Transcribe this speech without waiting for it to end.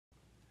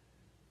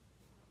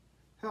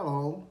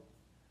Hello,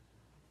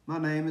 my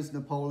name is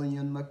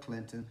Napoleon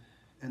McClinton,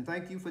 and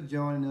thank you for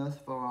joining us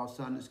for our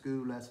Sunday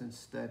School lesson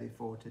study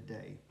for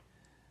today.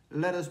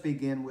 Let us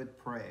begin with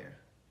prayer.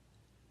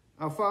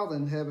 Our Father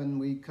in heaven,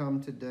 we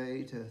come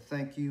today to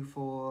thank you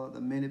for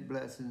the many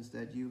blessings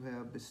that you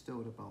have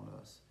bestowed upon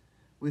us.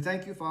 We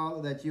thank you,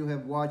 Father, that you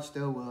have watched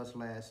over us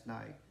last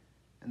night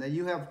and that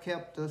you have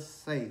kept us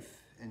safe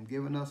and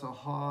given us a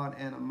heart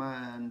and a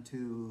mind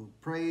to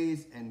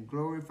praise and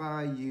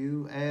glorify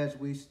you as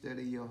we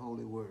study your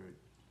holy word.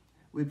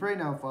 We pray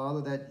now,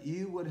 Father, that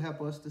you would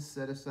help us to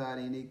set aside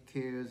any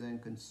cares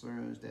and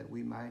concerns that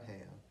we might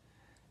have,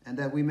 and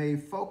that we may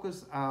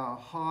focus our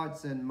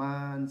hearts and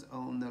minds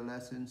on the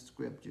lesson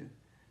scripture,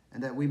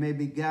 and that we may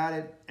be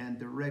guided and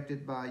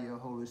directed by your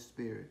Holy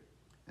Spirit,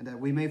 and that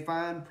we may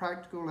find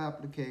practical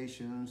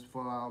applications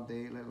for our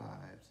daily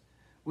lives.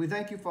 We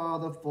thank you,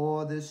 Father,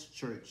 for this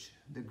church,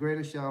 the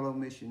Greater Charlotte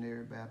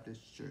Missionary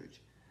Baptist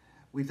Church.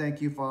 We thank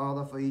you,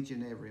 Father, for each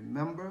and every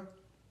member.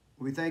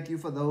 We thank you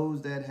for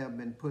those that have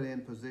been put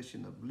in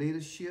position of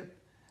leadership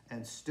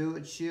and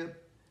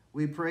stewardship.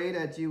 We pray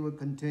that you would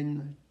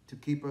continue to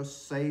keep us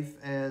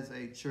safe as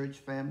a church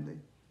family,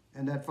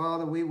 and that,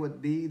 Father, we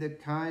would be the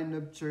kind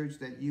of church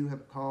that you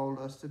have called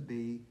us to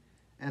be,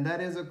 and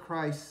that is a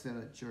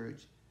Christ-centered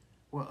church,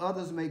 where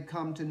others may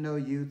come to know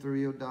you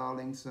through your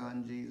darling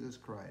Son, Jesus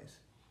Christ.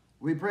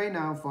 We pray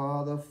now,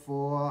 Father,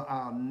 for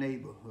our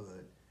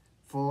neighborhood,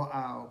 for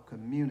our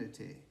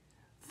community,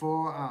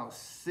 for our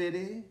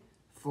city,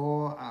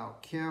 for our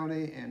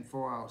county, and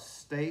for our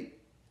state.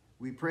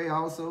 We pray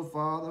also,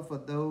 Father, for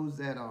those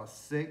that are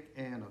sick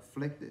and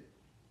afflicted,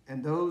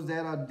 and those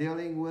that are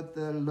dealing with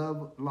the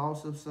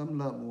loss of some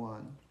loved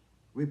one.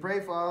 We pray,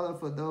 Father,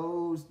 for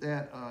those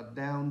that are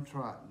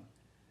downtrodden,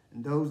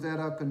 and those that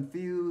are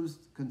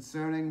confused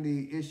concerning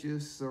the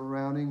issues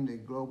surrounding the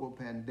global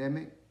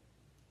pandemic,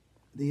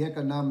 the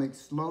economic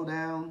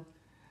slowdown,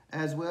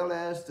 as well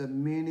as the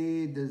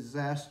many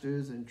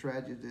disasters and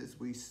tragedies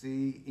we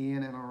see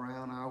in and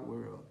around our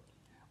world.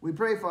 We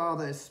pray,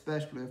 Father,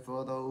 especially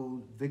for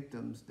those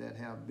victims that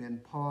have been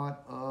part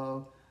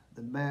of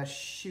the mass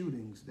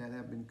shootings that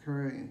have been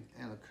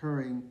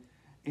occurring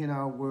in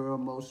our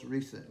world most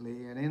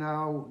recently and in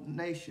our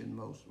nation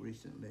most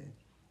recently.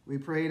 We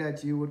pray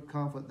that you would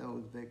comfort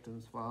those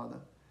victims, Father,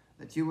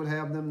 that you would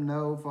have them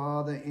know,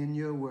 Father, in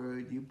your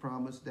word, you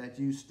promised that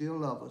you still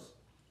love us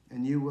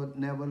and you would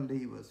never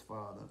leave us,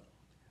 Father.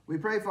 We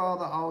pray,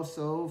 Father,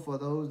 also for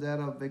those that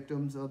are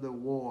victims of the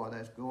war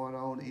that's going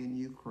on in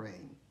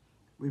Ukraine.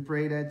 We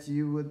pray that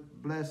you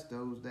would bless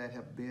those that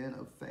have been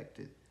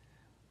affected.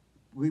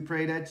 We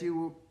pray that you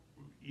will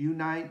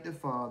unite the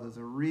fathers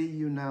or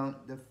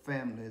reunite the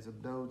families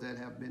of those that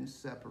have been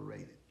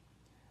separated.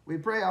 We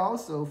pray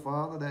also,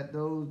 Father, that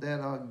those that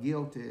are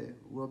guilty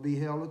will be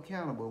held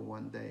accountable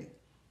one day,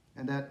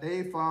 and that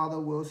they, Father,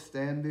 will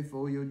stand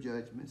before your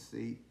judgment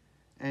seat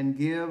and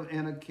give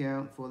an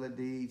account for the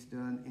deeds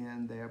done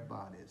in their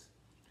bodies.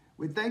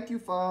 We thank you,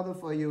 Father,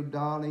 for your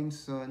darling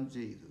Son,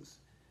 Jesus.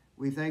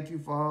 We thank you,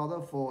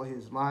 Father, for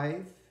his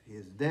life,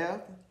 his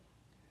death,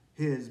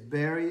 his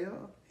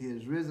burial,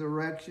 his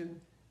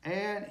resurrection,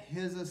 and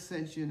his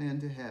ascension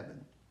into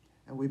heaven.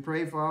 And we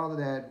pray, Father,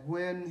 that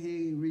when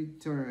he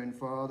returned,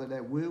 Father,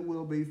 that we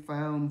will be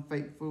found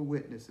faithful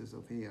witnesses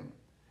of him.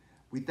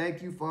 We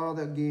thank you,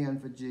 Father, again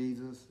for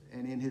Jesus,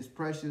 and in his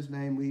precious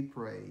name we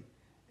pray.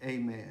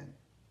 Amen.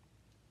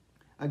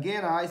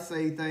 Again, I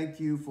say thank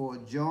you for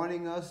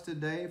joining us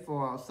today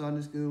for our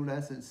Sunday School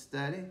lesson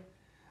study.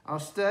 Our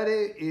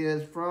study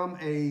is from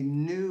a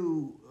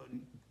new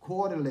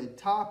quarterly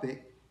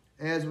topic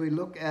as we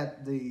look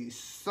at the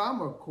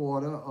summer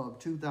quarter of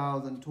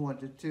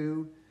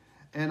 2022.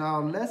 And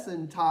our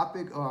lesson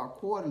topic, or our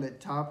quarterly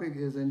topic,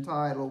 is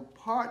entitled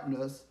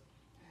Partners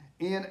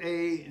in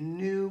a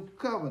New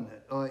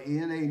Covenant, or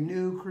in a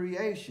New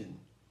Creation.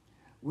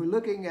 We're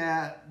looking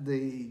at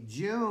the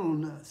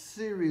June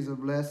series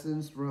of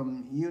lessons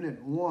from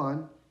Unit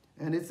 1,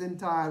 and it's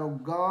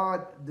entitled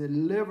God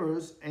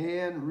Delivers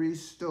and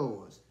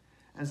Restores.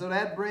 And so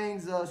that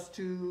brings us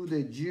to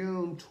the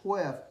June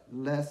 12th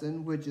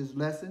lesson, which is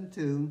Lesson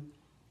 2,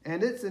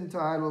 and it's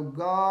entitled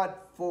God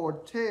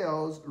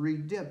Foretells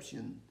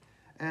Redemption,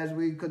 as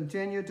we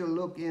continue to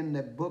look in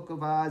the book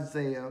of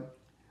Isaiah,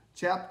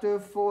 chapter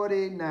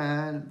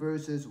 49,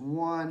 verses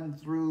 1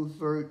 through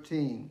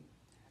 13.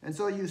 And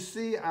so you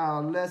see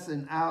our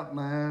lesson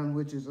outline,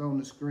 which is on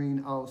the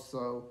screen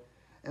also.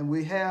 And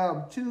we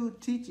have two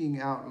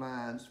teaching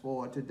outlines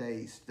for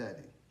today's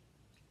study.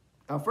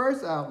 Our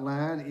first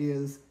outline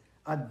is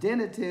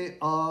Identity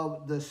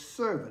of the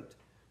Servant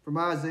from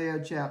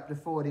Isaiah chapter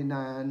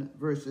 49,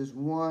 verses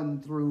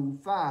 1 through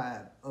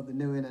 5 of the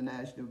New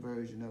International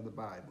Version of the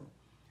Bible.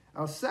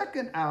 Our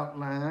second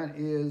outline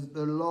is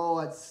the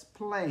Lord's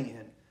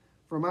Plan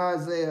from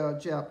Isaiah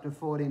chapter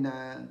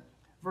 49,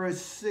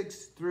 verse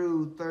 6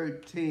 through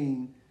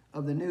 13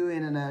 of the New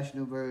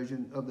International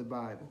Version of the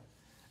Bible.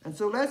 And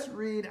so let's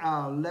read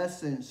our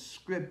lesson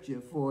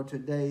scripture for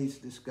today's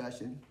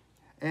discussion.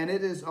 And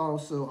it is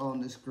also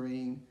on the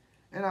screen.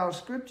 And our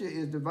scripture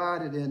is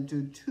divided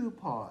into two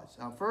parts.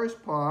 Our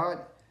first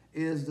part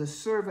is the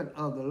servant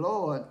of the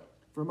Lord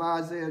from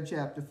Isaiah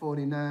chapter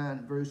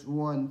 49, verse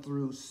 1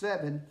 through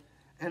 7.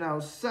 And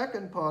our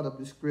second part of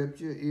the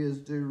scripture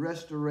is the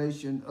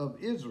restoration of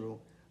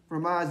Israel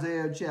from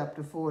Isaiah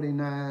chapter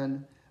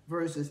 49,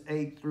 verses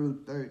 8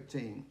 through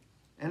 13.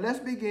 And let's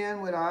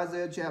begin with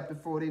Isaiah chapter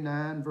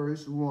 49,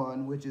 verse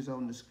 1, which is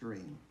on the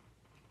screen.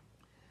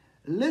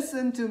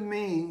 Listen to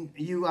me,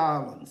 you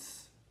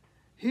islands.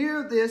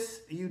 Hear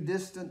this, you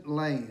distant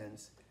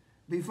lands.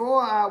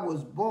 Before I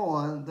was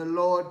born, the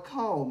Lord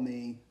called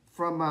me.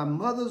 From my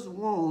mother's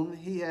womb,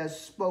 he has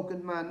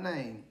spoken my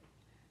name.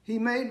 He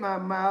made my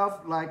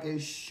mouth like a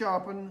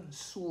sharpened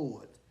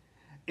sword.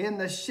 In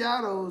the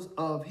shadows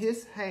of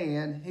his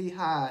hand, he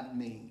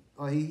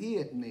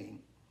hid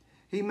me.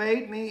 He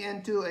made me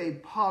into a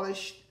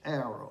polished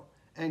arrow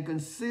and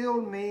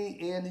concealed me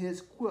in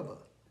his quiver.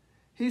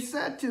 He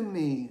said to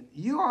me,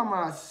 you are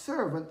my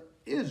servant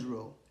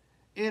Israel,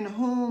 in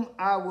whom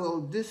I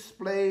will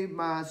display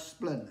my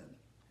splendor.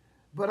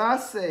 But I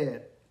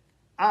said,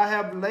 I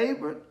have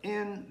labored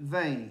in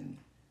vain.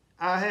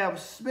 I have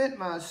spent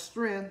my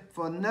strength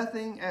for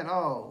nothing at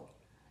all.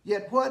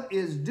 Yet what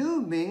is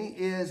due me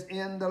is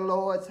in the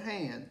Lord's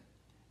hand,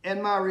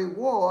 and my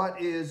reward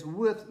is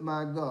with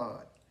my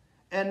God.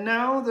 And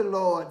now the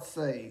Lord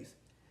says,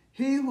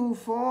 he who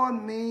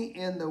formed me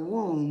in the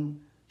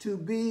womb to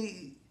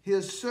be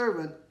his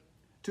servant,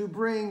 to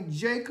bring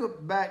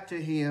Jacob back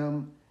to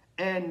him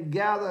and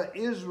gather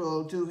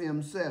Israel to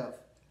himself.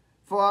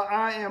 For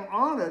I am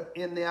honored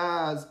in the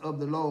eyes of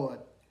the Lord,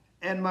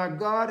 and my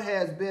God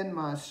has been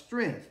my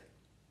strength.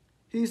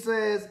 He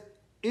says,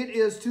 it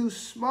is too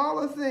small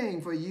a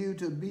thing for you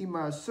to be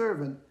my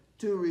servant,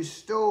 to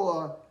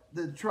restore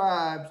the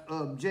tribes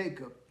of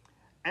Jacob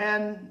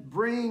and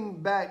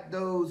bring back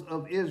those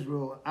of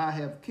Israel I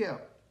have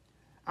kept.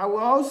 I will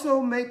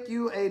also make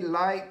you a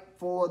light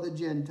for the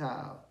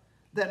Gentile,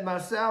 that my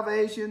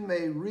salvation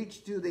may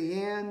reach to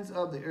the ends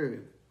of the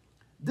earth.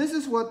 This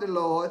is what the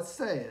Lord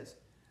says,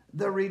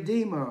 the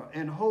Redeemer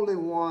and Holy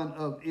One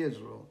of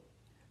Israel.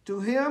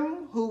 To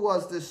him who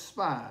was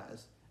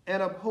despised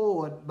and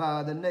abhorred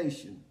by the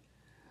nation,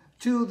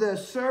 to the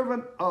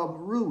servant of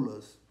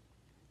rulers,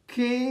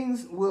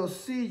 kings will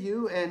see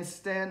you and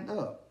stand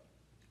up.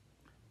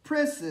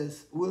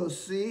 Princes will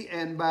see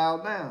and bow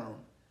down,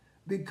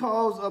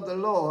 because of the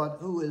Lord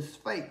who is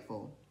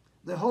faithful,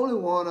 the Holy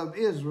One of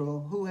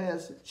Israel who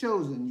has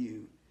chosen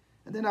you.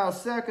 And then our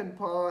second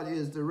part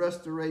is the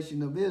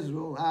restoration of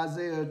Israel,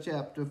 Isaiah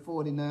chapter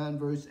 49,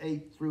 verse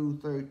 8 through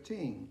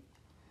 13.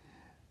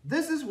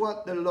 This is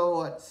what the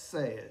Lord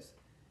says.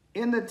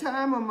 In the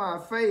time of my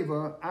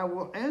favor, I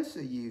will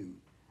answer you,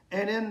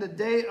 and in the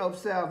day of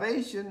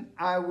salvation,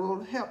 I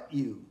will help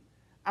you.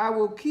 I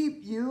will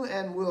keep you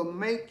and will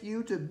make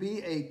you to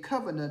be a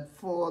covenant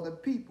for the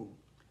people,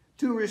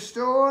 to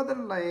restore the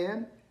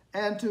land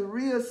and to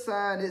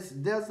reassign its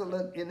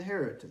desolate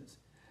inheritance,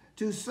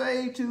 to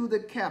say to the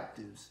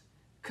captives,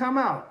 come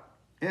out,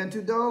 and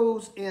to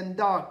those in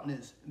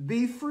darkness,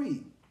 be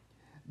free.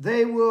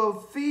 They will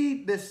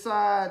feed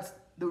beside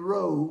the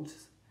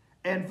roads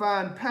and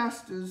find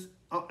pasture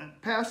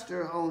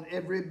on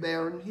every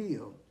barren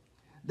hill.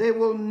 They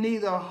will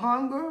neither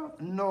hunger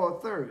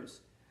nor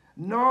thirst,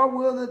 nor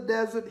will the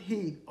desert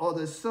heat or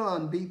the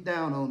sun beat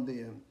down on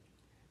them.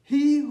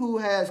 He who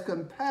has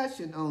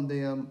compassion on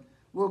them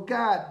will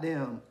guide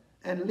them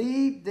and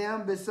lead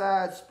them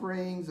beside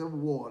springs of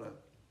water.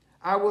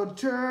 I will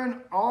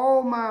turn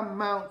all my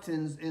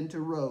mountains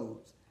into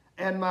roads,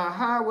 and my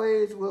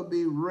highways will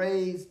be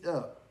raised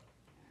up.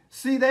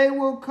 See, they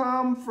will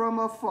come from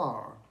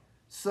afar,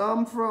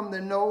 some from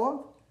the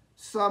north,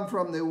 some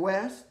from the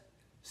west,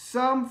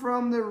 some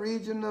from the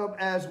region of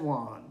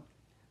Aswan.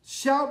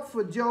 Shout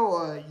for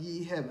joy,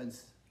 ye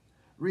heavens.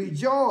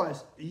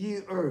 Rejoice, ye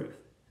earth.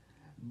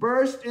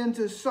 Burst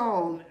into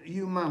song,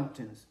 you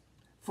mountains.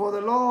 For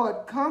the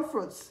Lord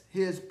comforts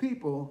his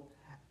people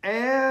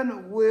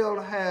and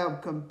will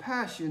have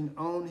compassion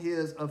on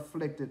his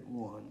afflicted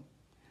one.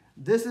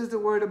 This is the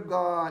word of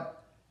God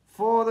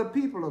for the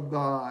people of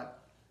God.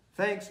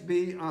 Thanks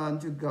be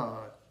unto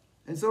God.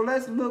 And so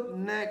let's look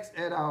next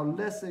at our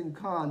lesson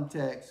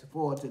context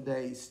for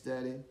today's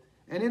study.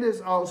 And it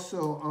is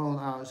also on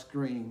our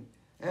screen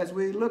as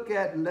we look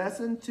at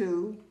lesson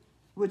 2,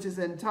 which is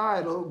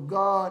entitled,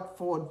 God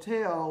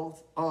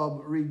Foretells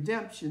of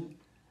Redemption,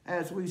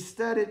 as we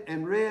studied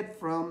and read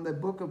from the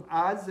book of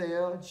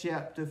Isaiah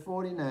chapter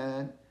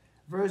 49,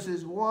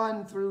 verses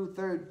 1 through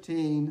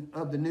 13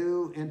 of the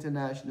New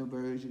International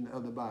Version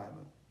of the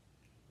Bible.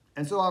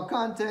 And so our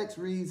context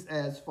reads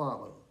as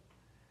follows.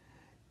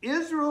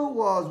 Israel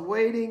was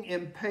waiting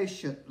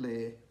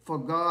impatiently for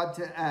God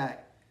to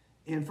act.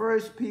 In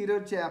 1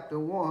 Peter chapter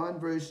 1,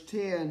 verse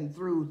 10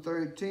 through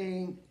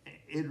 13,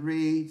 it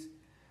reads,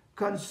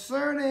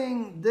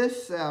 concerning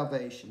this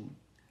salvation,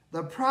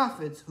 the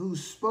prophets who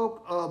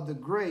spoke of the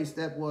grace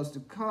that was to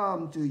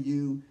come to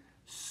you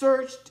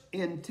searched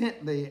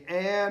intently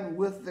and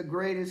with the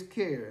greatest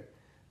care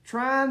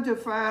trying to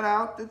find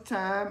out the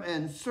time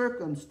and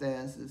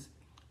circumstances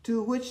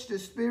to which the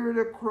Spirit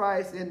of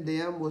Christ in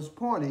them was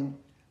pointing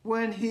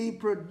when he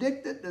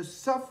predicted the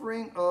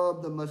suffering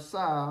of the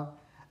Messiah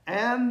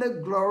and the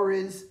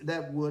glories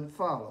that would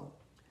follow.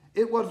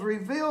 It was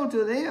revealed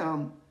to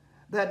them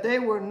that they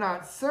were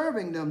not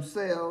serving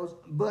themselves,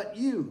 but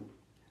you,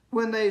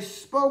 when they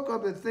spoke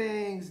of the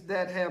things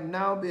that have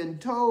now been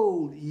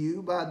told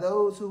you by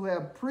those who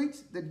have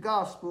preached the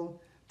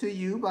gospel to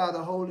you by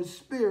the Holy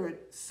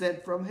Spirit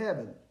sent from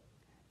heaven.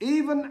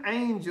 Even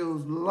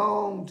angels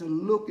long to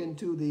look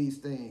into these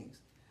things.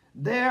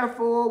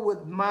 Therefore,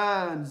 with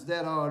minds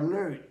that are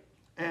alert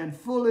and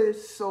fully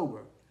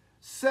sober,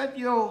 set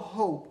your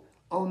hope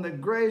on the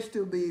grace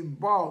to be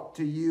brought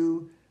to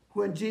you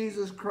when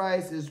Jesus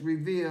Christ is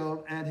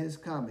revealed at his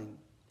coming.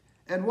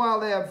 And while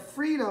their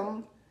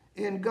freedom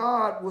in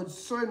God would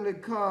certainly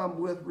come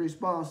with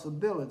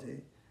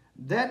responsibility,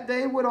 that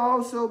day would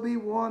also be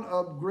one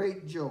of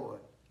great joy.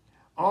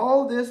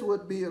 All this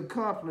would be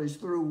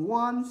accomplished through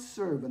one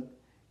servant,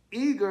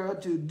 eager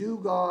to do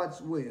God's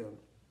will.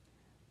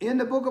 In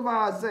the book of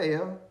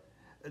Isaiah,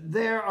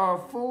 there are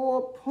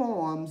 4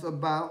 poems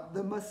about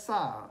the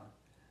Messiah.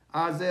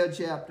 Isaiah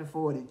chapter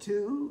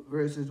 42,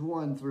 verses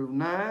 1 through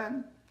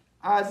 9.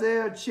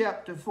 Isaiah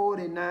chapter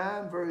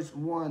 49, verse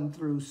 1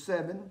 through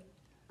 7.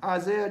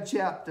 Isaiah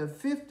chapter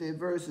 50,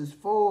 verses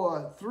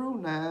 4 through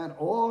 9,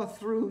 or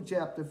through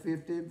chapter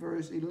 50,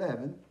 verse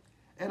 11.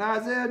 And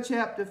Isaiah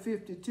chapter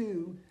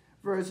 52,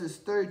 verses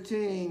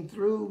 13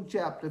 through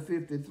chapter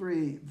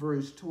 53,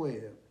 verse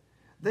 12.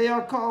 They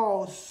are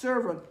called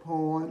servant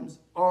poems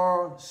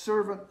or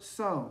servant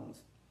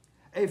songs.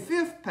 A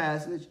 5th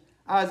passage,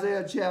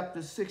 Isaiah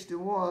chapter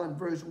 61,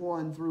 verse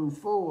 1 through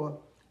 4,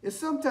 is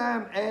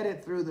sometimes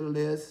added through the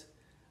list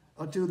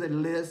or to the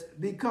list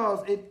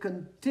because its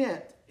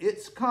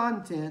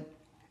content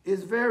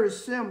is very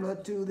similar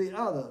to the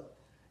other,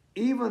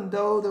 even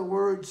though the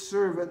word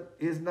servant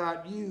is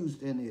not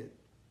used in it.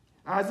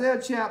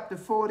 Isaiah chapter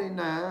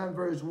 49,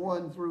 verse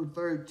 1 through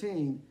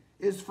 13,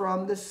 is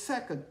from the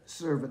 2nd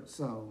servant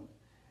song.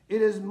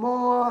 It is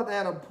more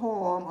than a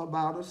poem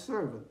about a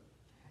servant.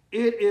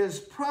 It is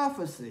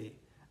prophecy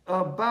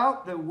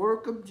about the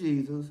work of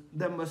Jesus,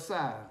 the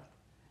Messiah.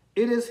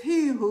 It is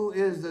he who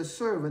is the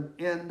servant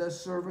in the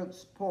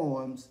servant's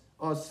poems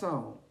or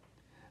song.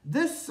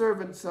 This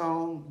servant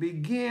song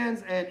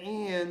begins and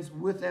ends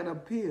with an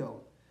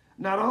appeal,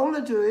 not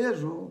only to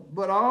Israel,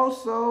 but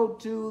also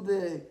to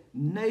the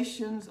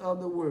nations of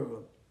the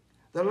world.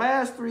 The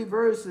last 3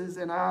 verses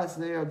in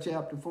Isaiah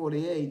chapter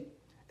 48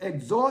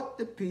 exhort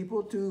the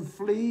people to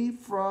flee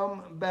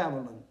from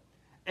Babylon.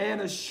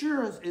 And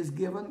assurance is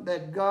given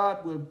that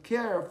God will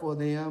care for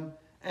them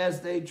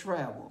as they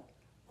travel.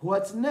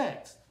 What's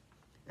next?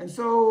 And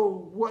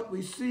so what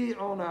we see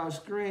on our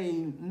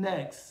screen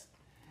next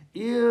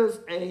is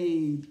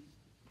a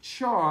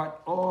chart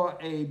or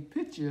a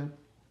picture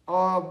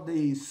of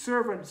the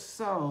servant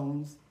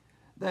songs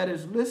that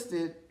is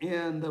listed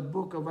in the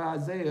book of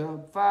Isaiah,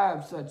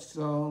 5 such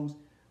songs,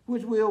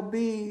 which will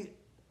be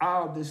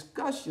our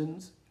discussion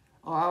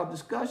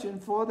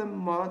for the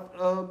month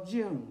of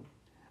June.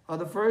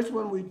 The first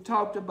one we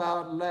talked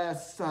about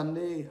last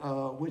Sunday,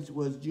 which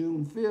was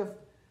June 5th,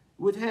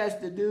 which has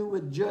to do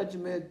with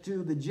judgment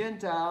to the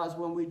Gentiles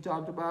when we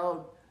talked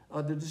about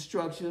the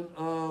destruction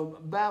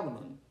of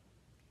Babylon.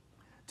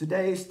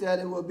 Today's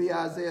study will be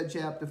Isaiah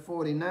chapter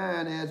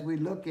 49 as we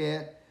look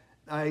at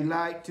a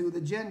light to the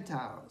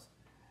Gentiles.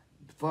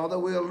 Further,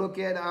 we'll look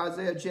at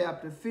Isaiah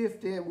chapter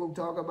 50 and we'll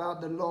talk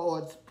about the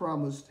Lord's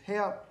promised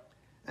help.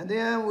 And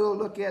then we'll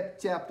look at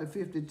chapter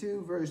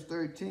 52, verse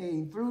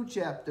 13 through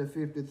chapter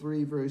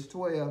 53, verse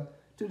 12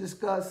 to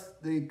discuss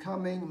the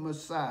coming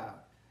Messiah.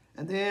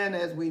 And then,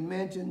 as we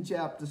mentioned,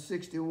 chapter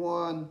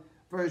 61,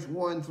 verse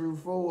 1 through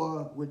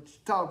 4,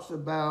 which talks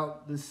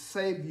about the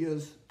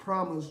Savior's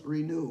promised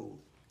renewal.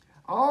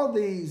 All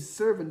these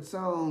servant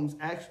songs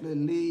actually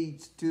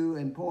leads to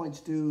and points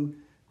to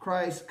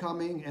Christ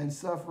coming and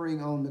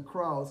suffering on the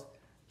cross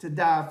to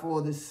die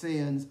for the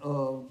sins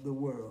of the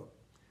world.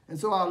 And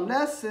so our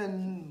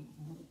lesson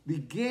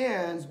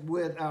begins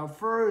with our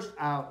first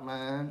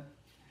outline,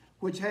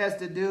 which has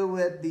to do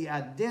with the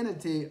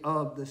identity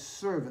of the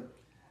servant,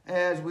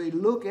 as we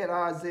look at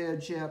Isaiah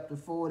chapter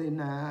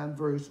 49,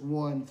 verse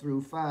 1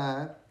 through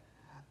 5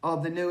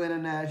 of the New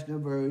International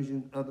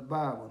Version of the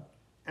Bible.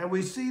 And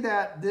we see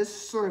that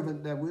this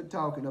servant that we're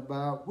talking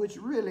about, which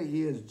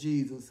really is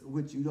Jesus,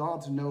 which you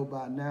ought to know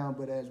by now,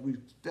 but as we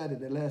study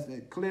the lesson,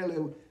 it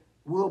clearly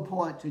will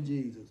point to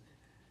Jesus,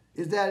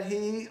 is that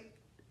he,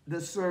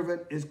 the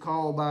servant, is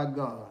called by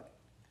God.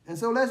 And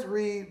so let's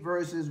read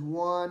verses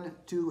 1,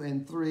 2,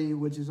 and 3,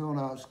 which is on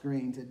our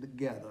screen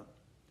together.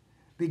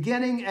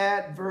 Beginning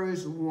at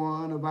verse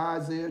 1 of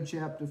Isaiah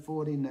chapter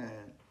 49.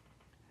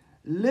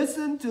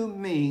 Listen to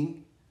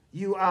me,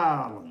 you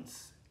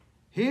islands.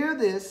 Hear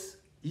this,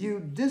 you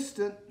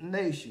distant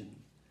nation.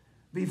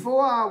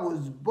 Before I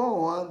was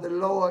born, the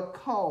Lord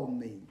called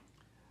me.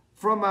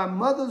 From my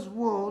mother's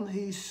womb,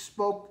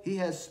 he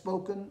has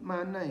spoken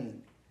my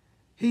name.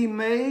 He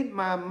made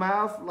my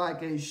mouth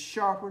like a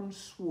sharpened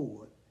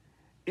sword.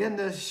 In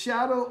the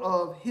shadow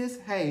of his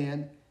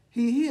hand,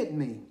 he hid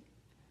me.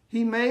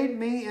 He made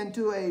me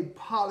into a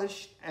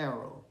polished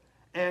arrow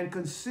and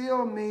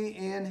concealed me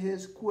in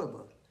his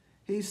quiver.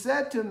 He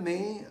said to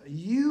me,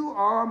 you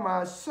are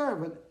my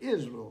servant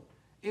Israel,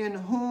 in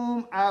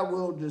whom I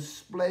will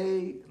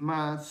display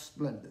my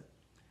splendor.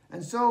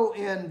 And so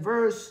in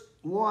verse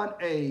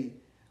 1a,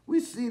 we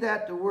see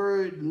that the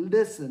word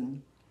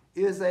listen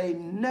is a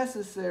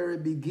necessary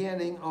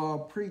beginning or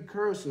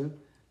precursor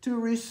to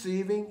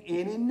receiving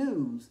any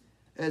news.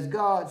 As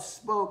God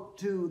spoke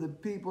to the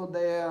people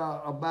there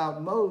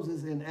about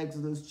Moses in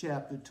Exodus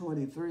chapter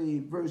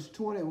 23, verse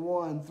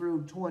 21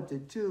 through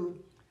 22,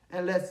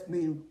 and let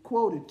me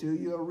quote it to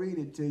you or read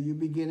it to you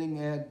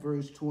beginning at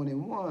verse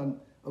 21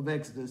 of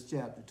Exodus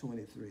chapter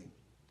 23.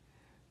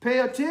 Pay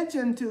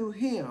attention to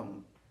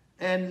him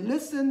and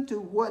listen to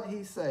what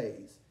he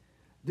says.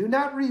 Do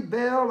not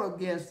rebel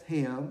against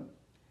him.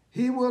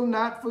 He will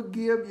not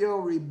forgive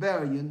your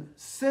rebellion,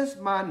 since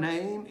my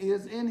name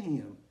is in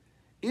him.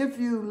 If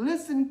you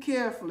listen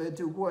carefully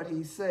to what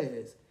he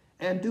says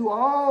and do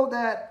all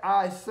that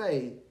I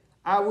say,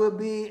 I will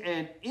be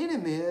an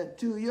enemy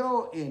to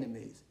your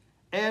enemies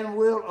and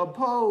will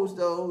oppose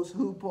those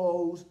who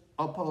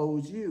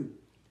oppose you.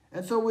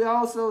 And so we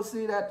also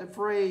see that the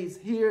phrase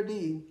hear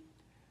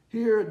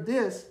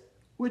this,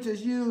 which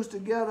is used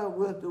together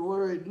with the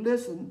word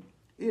listen,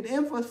 it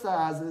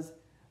emphasizes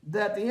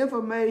that the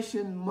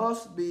information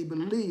must be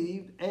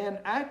believed and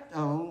act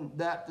on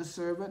that the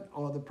servant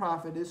or the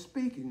prophet is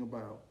speaking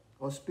about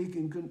or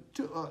speaking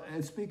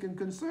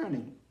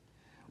concerning.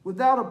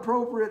 Without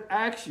appropriate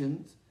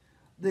actions,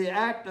 the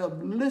act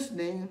of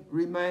listening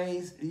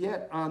remains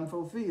yet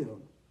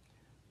unfulfilled.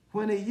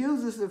 When he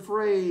uses the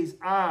phrase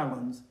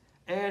islands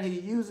and he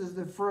uses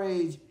the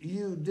phrase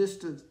you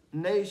distant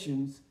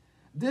nations,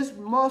 this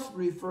must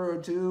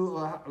refer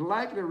to,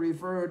 likely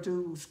refer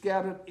to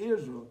scattered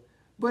Israel,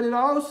 but it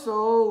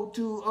also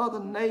to other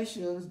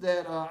nations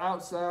that are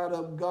outside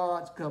of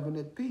God's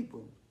covenant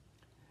people.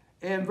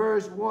 In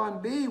verse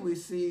 1b, we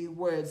see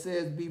where it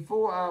says,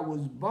 before I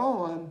was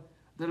born,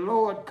 the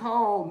Lord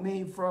called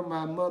me from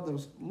my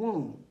mother's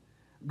womb.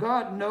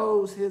 God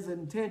knows his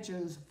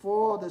intentions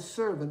for the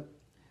servant,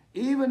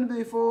 even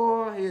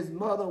before his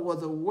mother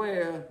was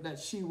aware that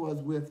she was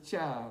with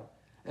child.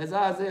 As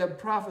Isaiah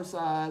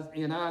prophesies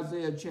in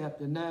Isaiah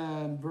chapter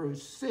 9,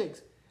 verse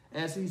 6,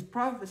 as he's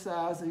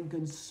prophesying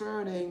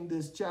concerning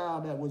this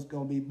child that was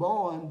going to be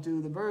born to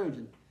the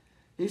virgin.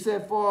 He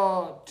said,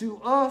 for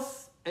to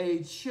us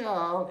a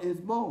child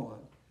is born,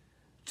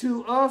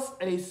 to us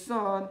a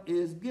son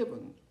is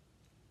given,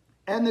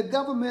 and the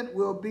government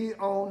will be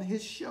on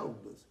his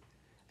shoulders,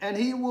 and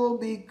he will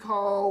be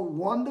called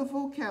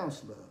Wonderful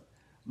Counselor,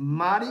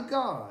 Mighty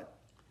God,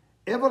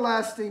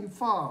 Everlasting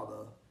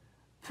Father,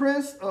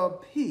 Prince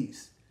of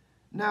Peace.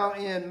 Now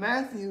in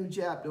Matthew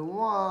chapter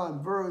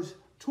 1, verse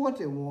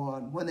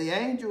 21, when the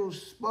angel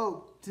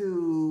spoke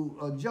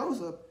to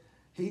Joseph,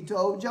 he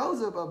told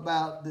Joseph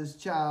about this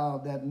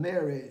child that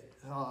Mary,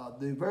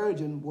 the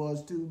virgin,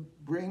 was to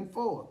bring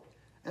forth.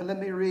 And let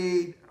me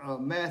read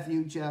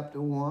Matthew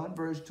chapter 1,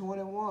 verse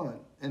 21,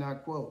 and I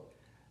quote,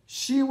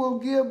 she will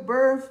give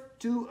birth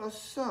to a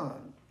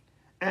son,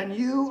 and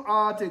you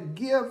are to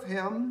give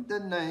him the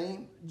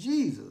name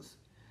Jesus,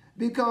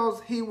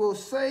 because he will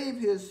save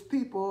his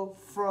people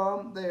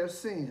from their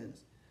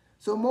sins.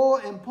 So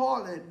more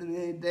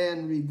importantly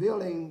than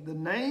revealing the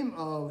name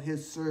of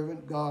his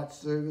servant, God's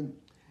servant,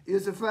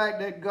 is the fact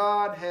that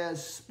God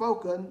has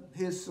spoken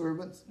his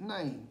servant's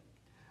name.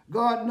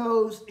 God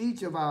knows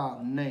each of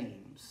our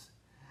names,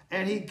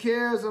 and he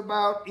cares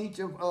about each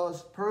of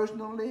us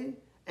personally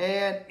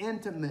and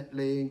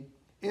intimately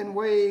in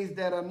ways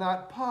that are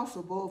not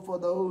possible for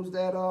those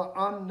that are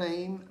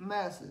unnamed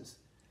masses.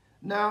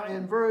 Now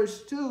in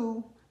verse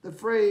 2, the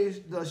phrase,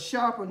 the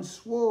sharpened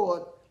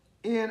sword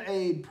in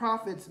a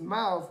prophet's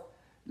mouth,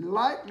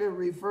 likely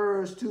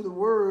refers to the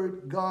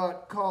word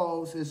God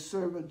calls his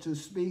servant to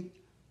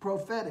speak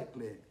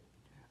prophetically.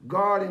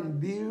 God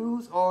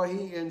imbues or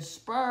he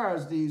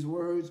inspires these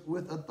words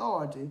with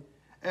authority,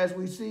 as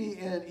we see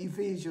in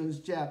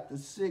Ephesians chapter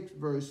 6,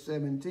 verse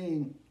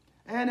 17,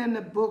 and in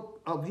the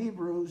book of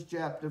Hebrews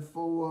chapter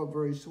 4,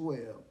 verse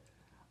 12.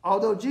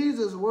 Although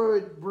Jesus'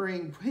 words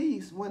bring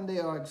peace when they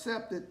are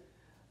accepted,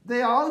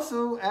 they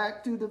also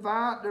act to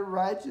divide the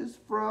righteous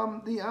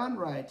from the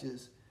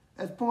unrighteous,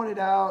 as pointed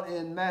out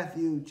in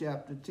Matthew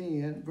chapter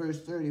 10,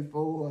 verse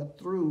 34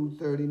 through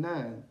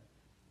 39.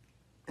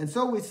 And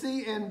so we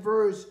see in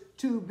verse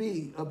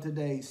 2b of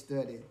today's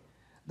study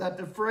that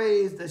the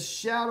phrase, the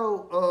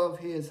shadow of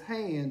his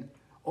hand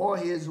or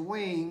his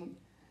wing,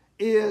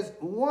 is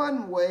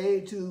one way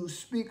to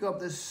speak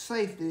of the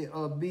safety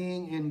of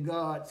being in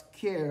God's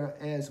care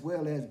as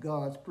well as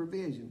God's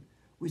provision.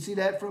 We see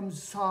that from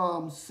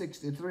Psalm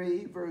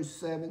 63, verse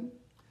 7,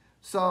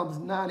 Psalms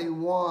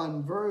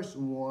 91, verse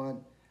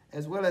 1,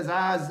 as well as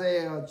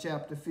Isaiah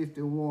chapter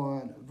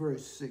 51,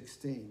 verse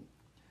 16.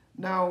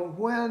 Now,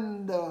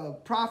 when the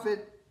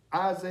prophet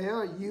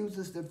Isaiah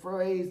uses the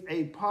phrase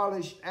a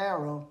polished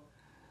arrow.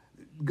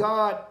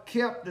 God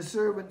kept the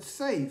servant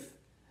safe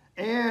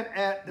and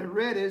at the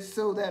ready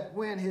so that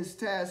when his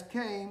task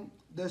came,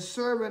 the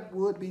servant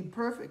would be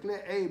perfectly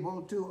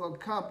able to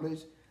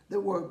accomplish the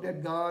work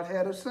that God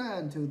had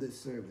assigned to the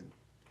servant.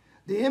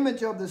 The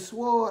image of the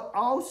sword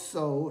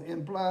also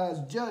implies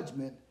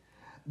judgment,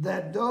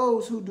 that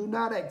those who do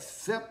not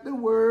accept the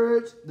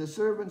words the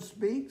servant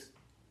speaks.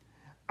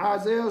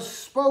 Isaiah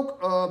spoke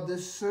of the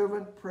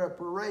servant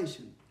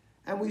preparation.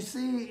 And we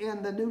see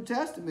in the New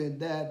Testament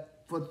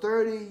that for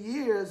 30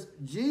 years,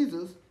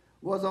 Jesus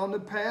was on the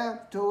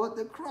path toward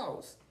the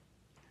cross.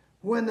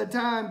 When the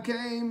time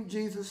came,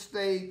 Jesus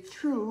stayed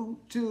true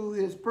to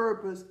his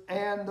purpose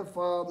and the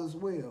Father's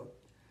will.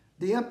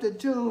 The empty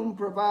tomb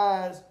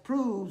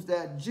proves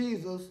that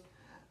Jesus'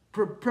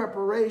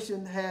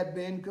 preparation had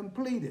been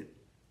completed.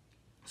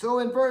 So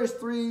in verse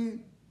 3,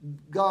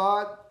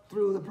 God,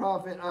 through the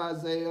prophet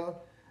Isaiah,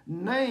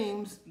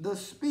 names the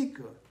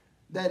speaker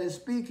that is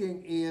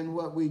speaking in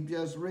what we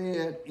just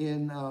read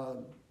in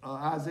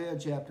Isaiah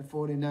chapter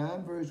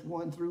 49, verse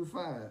 1 through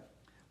 5,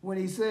 when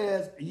he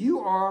says, "You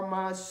are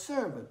my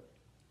servant."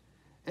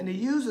 And he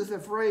uses the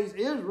phrase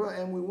Israel,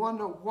 and we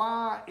wonder,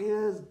 why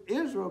is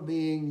Israel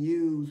being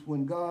used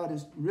when God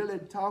is really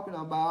talking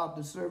about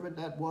the servant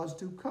that was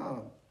to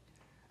come?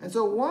 And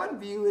so one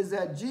view is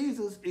that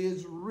Jesus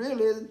is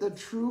really the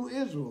true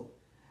Israel.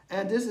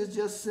 And this is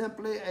just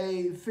simply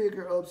a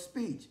figure of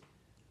speech,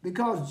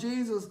 because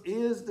Jesus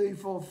is the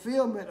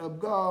fulfillment of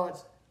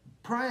God's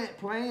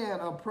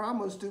plan or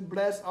promise to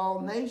bless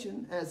all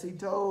nations, as he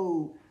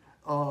told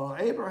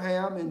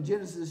Abraham in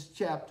Genesis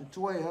chapter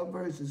 12,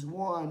 verses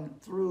 1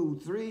 through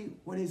 3,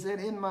 when he said,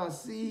 "In my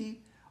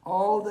seed,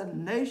 all the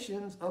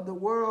nations of the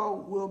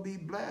world will be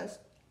blessed."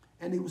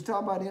 And he was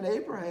talking about in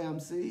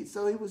Abraham's seed.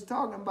 So he was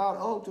talking about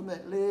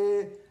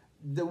ultimately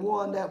the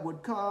one that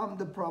would come,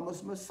 the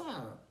promised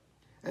Messiah.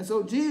 And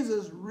so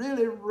Jesus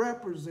really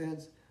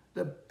represents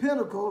the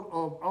pinnacle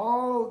of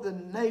all the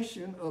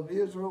nation of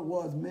Israel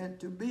was meant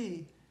to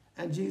be.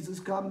 And Jesus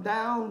come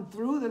down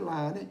through the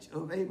lineage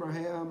of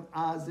Abraham,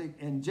 Isaac,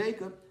 and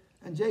Jacob.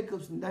 And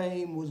Jacob's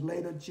name was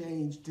later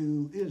changed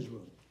to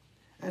Israel.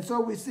 And so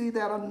we see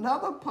that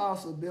another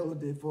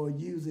possibility for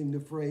using the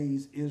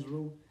phrase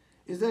Israel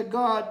is that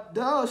God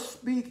does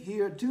speak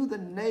here to the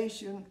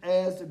nation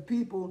as the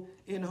people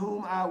in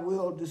whom I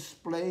will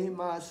display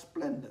my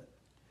splendor.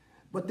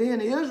 But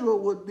then Israel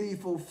would be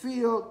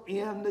fulfilled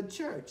in the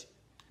church,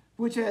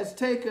 which has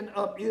taken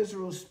up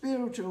Israel's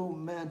spiritual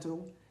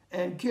mantle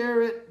and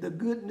carried the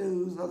good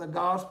news of the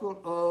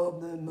gospel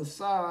of the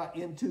Messiah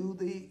into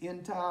the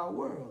entire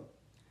world.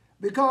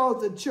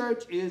 Because the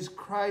church is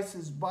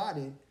Christ's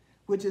body,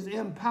 which is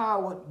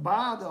empowered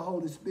by the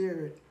Holy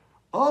Spirit,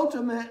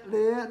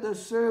 ultimately the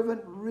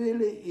servant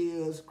really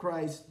is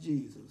Christ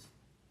Jesus.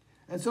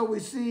 And so we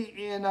see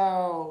in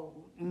our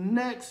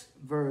next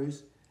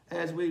verse,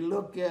 as we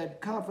look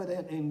at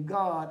confident in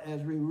God,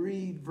 as we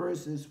read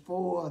verses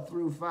 4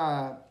 through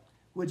 5,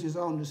 which is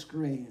on the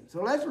screen.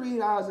 So let's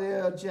read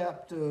Isaiah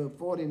chapter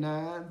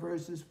 49,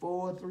 verses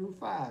 4 through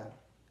 5,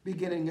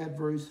 beginning at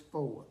verse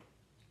 4.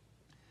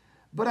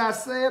 "But I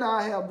said,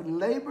 I have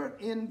labored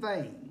in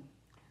vain.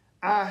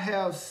 I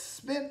have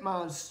spent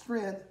my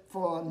strength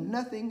for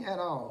nothing at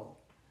all.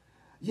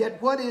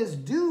 Yet what is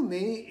due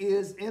me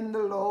is in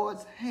the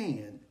Lord's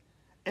hand,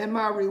 and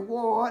my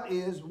reward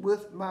is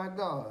with my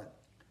God.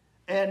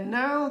 And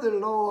now the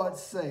Lord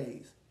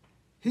says,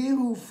 He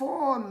who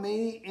formed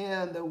me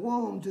in the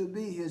womb to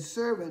be his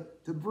servant,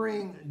 to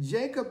bring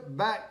Jacob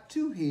back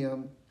to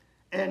him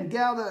and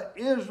gather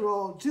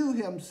Israel to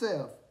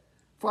himself.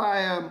 For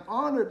I am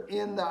honored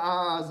in the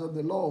eyes of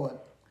the Lord,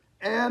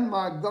 and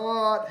my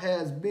God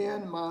has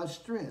been my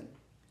strength."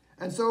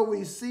 And so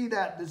we see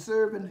that the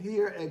servant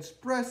here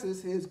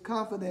expresses his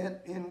confidence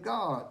in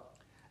God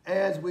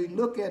as we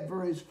look at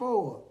verse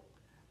 4.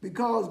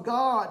 Because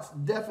God's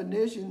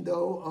definition,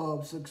 though,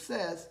 of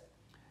success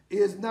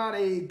is not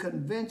a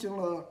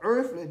conventional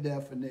earthly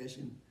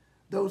definition,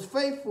 those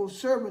faithful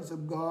servants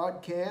of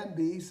God can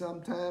be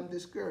sometimes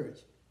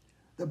discouraged.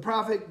 The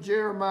prophet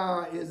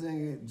Jeremiah is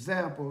an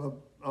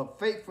example of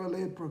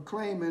faithfully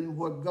proclaiming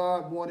what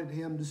God wanted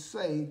him to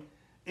say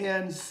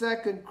in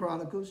 2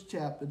 Chronicles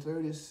chapter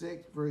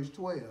 36, verse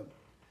 12.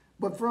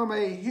 But from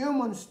a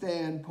human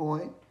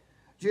standpoint,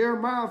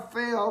 Jeremiah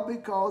fell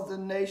because the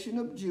nation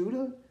of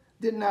Judah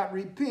did not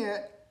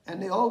repent,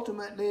 and they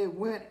ultimately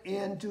went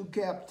into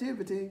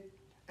captivity,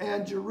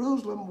 and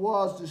Jerusalem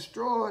was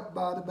destroyed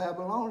by the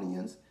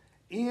Babylonians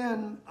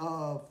in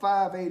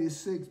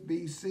 586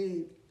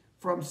 BC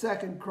from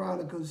 2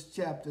 Chronicles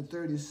chapter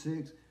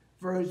 36,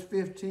 verse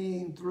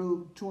 15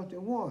 through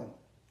 21.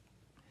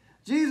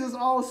 Jesus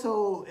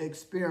also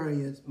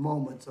experienced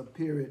moments of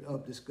period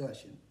of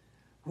discussion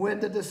when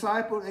the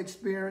disciples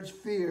experienced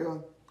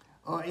fear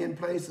in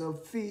place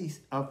of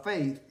faith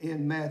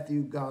in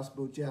Matthew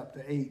Gospel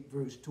chapter 8,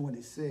 verse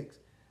 26,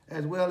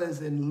 as well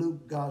as in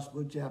Luke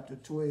Gospel chapter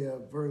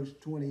 12, verse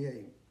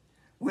 28.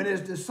 When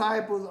his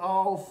disciples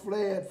all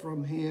fled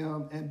from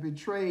him and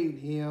betrayed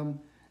him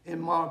in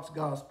Mark's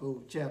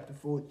Gospel, chapter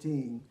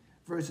 14,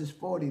 verses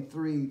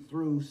 43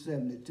 through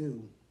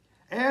 72.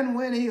 And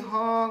when he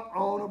hung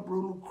on a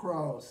brutal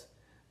cross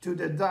to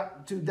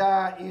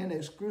die in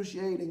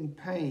excruciating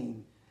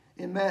pain,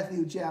 in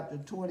Matthew chapter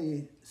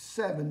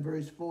 27,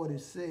 verse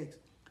 46,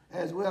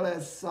 as well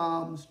as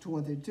Psalms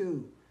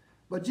 22.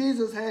 But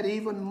Jesus had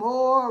even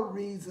more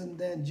reason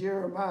than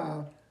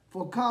Jeremiah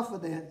for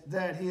confidence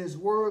that his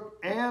work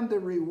and the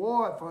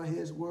reward for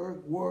his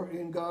work were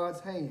in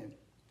God's hand.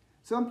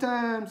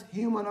 Sometimes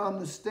human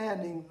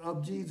understanding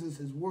of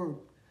Jesus' work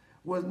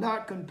was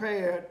not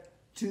compared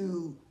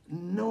to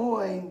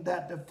knowing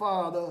that the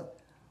Father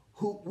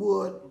who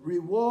would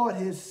reward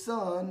his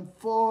Son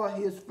for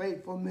his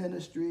faithful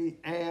ministry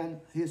and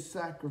his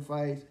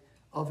sacrifice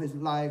of his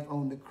life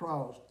on the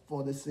cross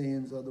for the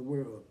sins of the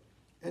world.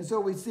 And so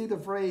we see the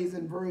phrase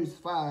in verse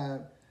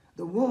 5,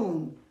 the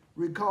wound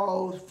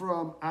recalls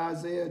from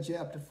Isaiah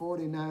chapter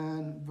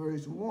 49,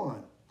 verse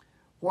 1,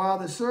 while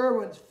the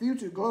servant's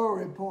future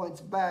glory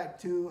points back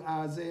to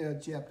Isaiah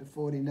chapter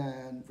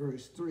 49,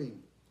 verse 3.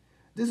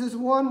 This is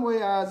one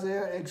way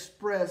Isaiah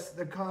expressed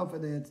the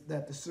confidence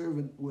that the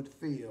servant would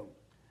feel.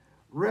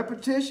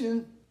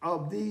 Repetition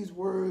of these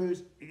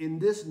words in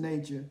this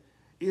nature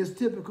is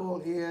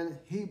typical in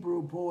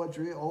Hebrew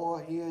poetry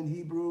or in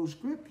Hebrew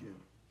scripture.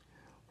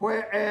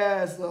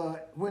 Whereas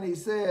when he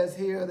says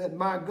here that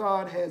my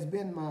God has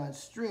been my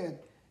strength,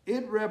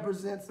 it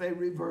represents a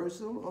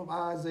reversal of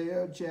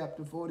Isaiah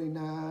chapter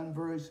 49,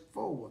 verse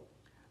 4.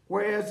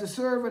 Whereas the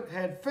servant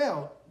had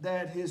felt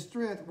that his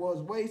strength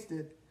was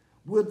wasted,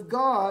 with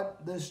God,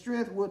 the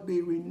strength would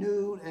be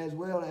renewed as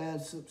well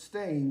as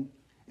sustained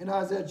in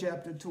Isaiah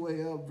chapter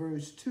 12,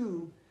 verse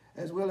 2,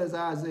 as well as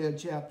Isaiah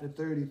chapter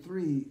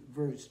 33,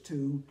 verse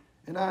 2,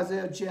 and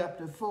Isaiah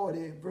chapter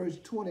 40, verse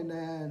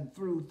 29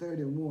 through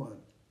 31.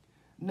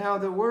 Now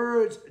the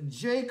words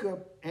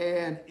Jacob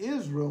and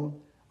Israel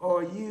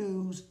are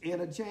used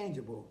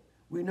interchangeable.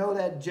 We know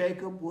that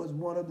Jacob was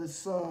one of the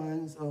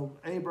sons of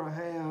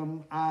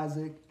Abraham,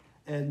 Isaac,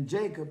 and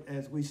Jacob,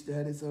 as we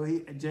studied. So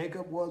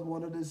Jacob was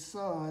one of the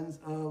sons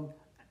of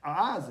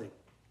Isaac.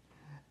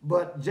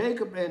 But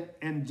Jacob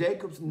and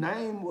Jacob's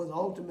name was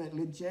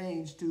ultimately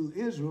changed to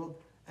Israel.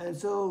 And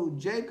so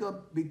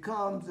Jacob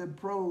becomes the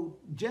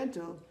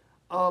progenitor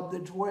of the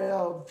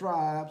 12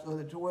 tribes, or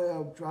the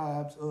 12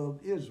 tribes of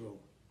Israel.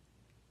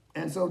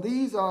 And so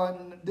these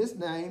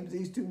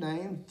two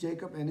names,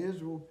 Jacob and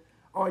Israel,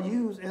 are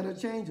used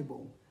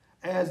interchangeable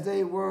as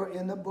they were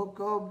in the book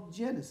of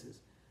Genesis.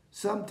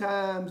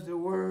 Sometimes the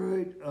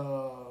word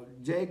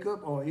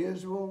Jacob or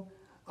Israel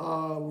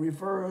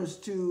refers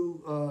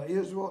to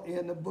Israel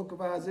in the book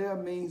of Isaiah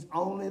means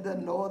only the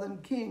northern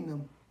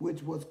kingdom,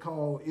 which was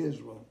called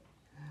Israel,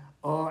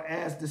 or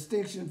as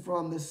distinction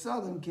from the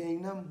southern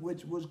kingdom,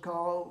 which was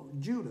called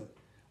Judah.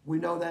 We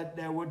know that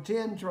there were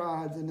 10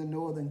 tribes in the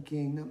northern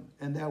kingdom,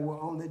 and there were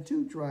only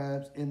 2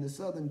 tribes in the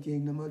southern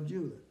kingdom of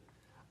Judah.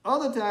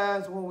 Other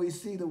times when we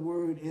see the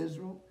word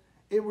Israel,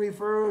 it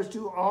refers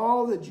to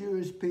all the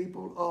Jewish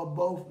people of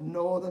both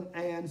northern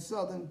and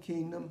southern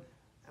kingdom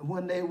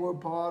when they were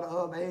part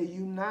of a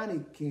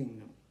united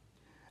kingdom.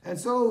 And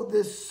so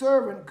this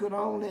servant could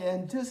only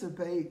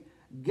anticipate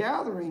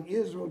gathering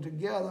Israel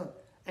together,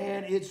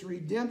 and its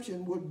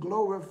redemption would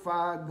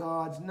glorify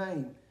God's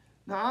name.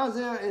 Now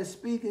Isaiah is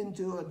speaking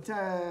to a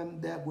time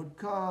that would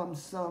come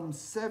some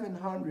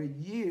 700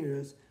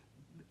 years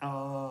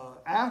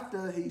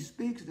after he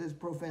speaks this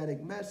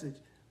prophetic message,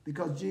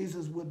 because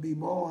Jesus would be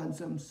born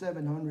some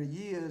 700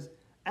 years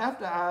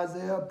after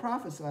Isaiah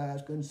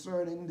prophesies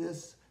concerning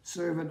this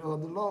servant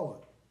of the Lord.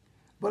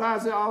 But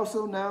Isaiah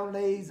also now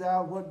lays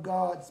out what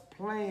God's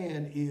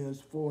plan is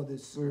for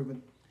this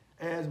servant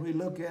as we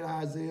look at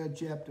Isaiah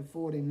chapter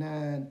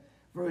 49,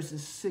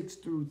 verses 6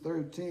 through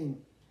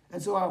 13.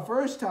 And so our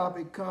first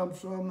topic comes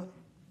from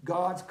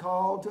God's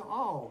call to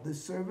all.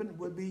 This servant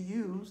would be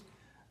used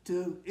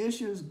to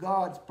issue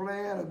God's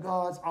plan or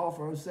God's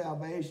offer of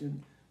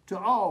salvation to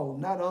all,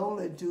 not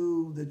only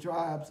to the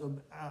tribes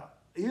of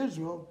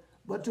Israel,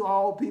 but to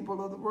all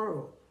people of the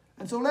world.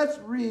 And so let's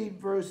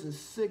read verses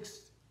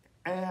 6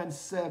 and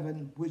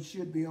 7, which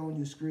should be on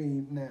your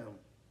screen now.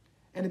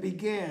 And it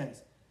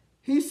begins,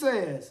 he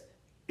says,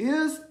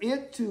 "Is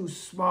it too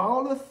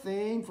small a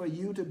thing for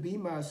you to be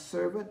my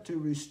servant to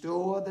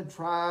restore the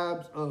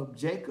tribes of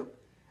Jacob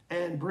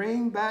and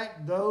bring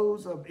back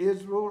those of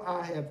Israel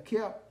I have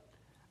kept?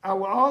 I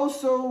will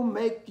also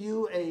make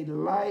you a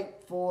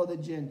light for the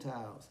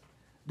Gentiles,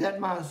 that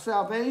my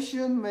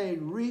salvation may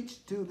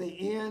reach to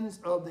the ends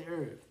of the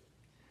earth.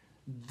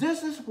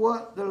 This is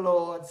what the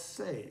Lord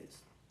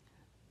says,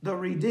 the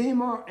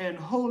Redeemer and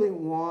Holy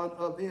One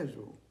of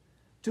Israel,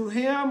 to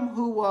him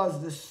who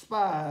was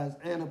despised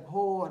and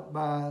abhorred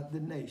by the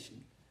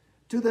nation,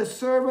 to the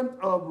servant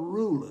of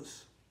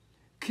rulers.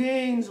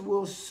 Kings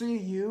will see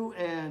you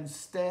and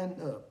stand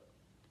up.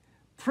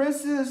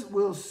 Princes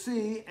will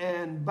see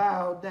and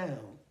bow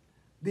down,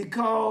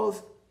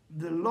 because of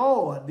the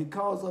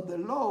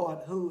Lord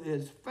who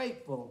is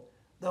faithful,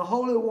 the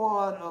Holy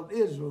One of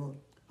Israel,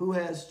 who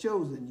has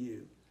chosen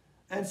you."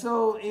 And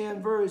so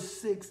in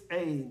verse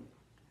 6a,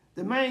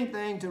 the main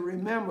thing to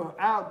remember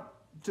about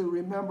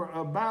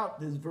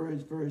this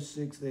verse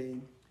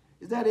 6a,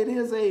 is that it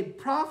is a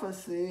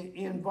prophecy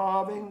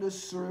involving the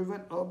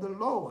servant of the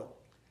Lord,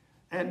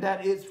 and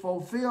that its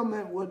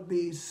fulfillment would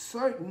be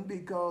certain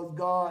because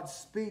God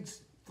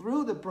speaks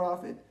through the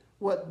prophet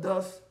what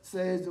thus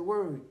says the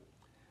word.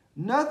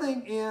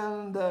 Nothing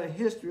in the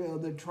history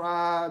of the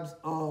tribes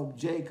of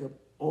Jacob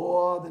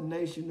or the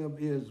nation of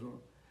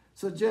Israel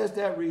suggests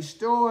that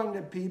restoring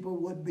the people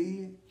would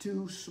be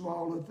too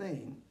small a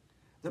thing.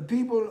 The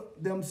people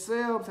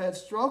themselves had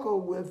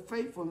struggled with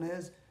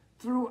faithfulness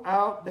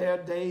throughout their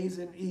days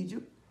in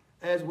Egypt,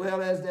 as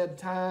well as their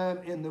time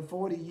in the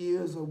 40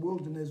 years of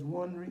wilderness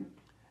wandering,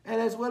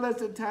 and as well as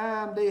the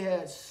time they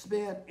had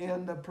spent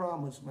in the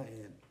promised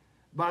land.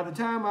 By the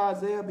time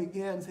Isaiah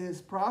begins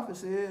his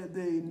prophecy,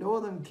 the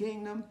northern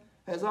kingdom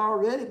has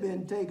already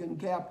been taken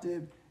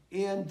captive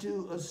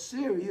into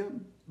Assyria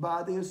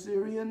by the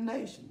Assyrian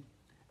nation,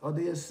 or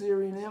the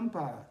Assyrian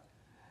Empire.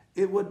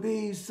 It would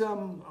be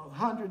some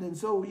 100 and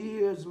so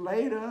years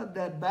later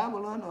that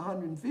Babylon,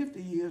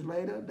 150 years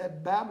later,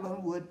 that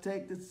Babylon would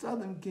take the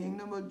southern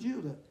kingdom of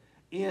Judah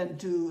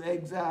into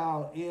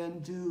exile,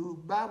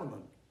 into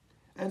Babylon.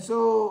 And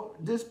so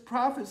this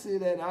prophecy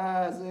that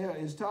Isaiah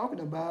is talking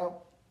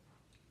about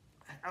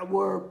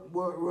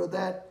were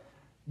that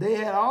they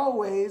had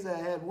always,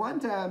 at one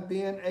time,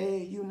 been a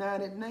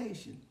united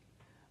nation.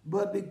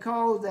 But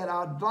because that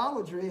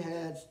idolatry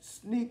had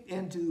sneaked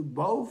into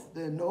both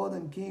the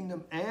northern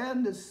kingdom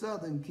and the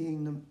southern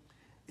kingdom,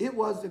 it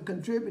was the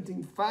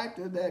contributing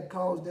factor that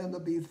caused them to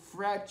be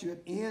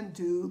fractured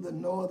into the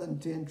northern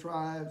 10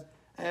 tribes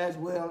as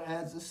well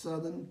as the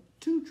southern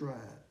 2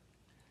 tribes.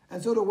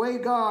 And so the way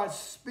God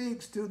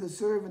speaks to the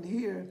servant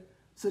here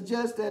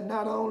suggests that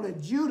not only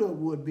Judah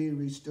would be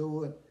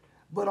restored,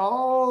 but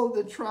all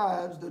the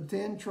tribes, the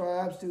 10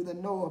 tribes to the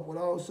north, would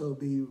also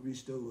be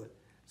restored.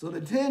 So the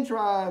 10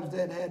 tribes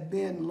that had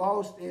been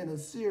lost in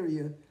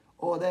Assyria,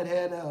 or that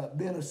had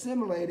been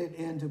assimilated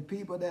into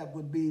people that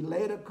would be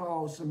later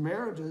called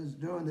Samaritans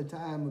during the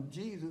time of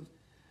Jesus,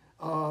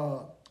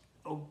 and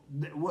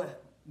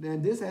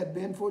this had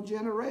been for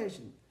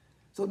generations.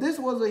 So this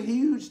was a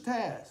huge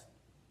task,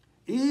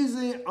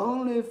 easy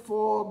only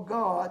for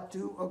God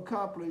to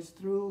accomplish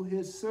through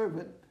his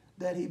servant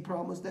that he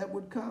promised that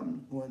would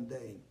come one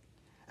day.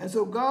 And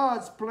so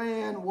God's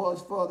plan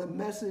was for the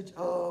message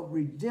of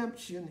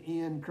redemption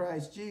in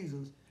Christ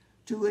Jesus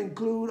to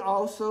include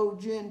also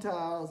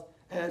Gentiles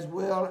as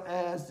well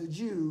as the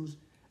Jews,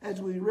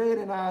 as we read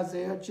in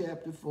Isaiah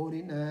chapter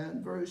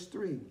 49, verse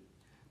 3.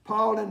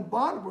 Paul and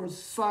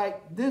Barnabas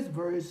cite this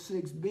verse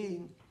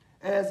 6b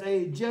as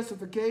a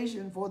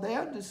justification for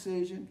their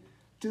decision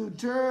to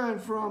turn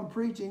from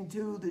preaching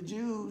to the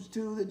Jews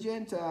to the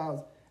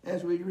Gentiles,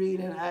 as we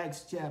read in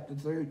Acts chapter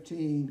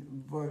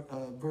 13,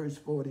 verse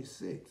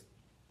 46.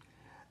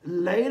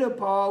 Later,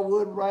 Paul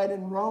would write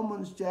in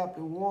Romans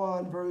chapter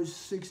 1, verse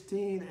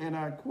 16, and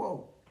I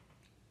quote,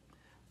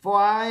 "For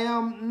I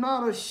am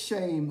not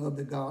ashamed of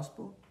the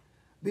gospel,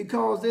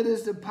 because it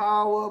is the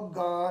power of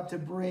God to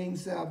bring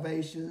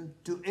salvation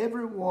to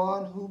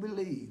everyone who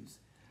believes,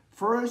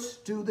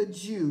 first to the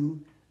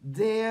Jew,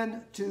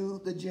 then to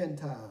the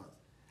Gentiles."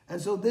 And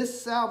so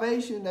this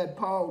salvation that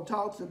Paul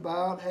talks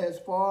about has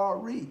far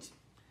reach.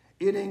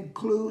 It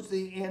includes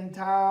the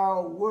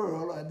entire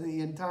world, the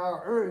entire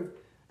earth,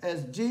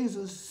 as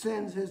Jesus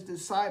sends his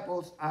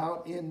disciples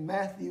out in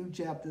Matthew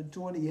chapter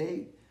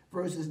 28,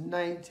 verses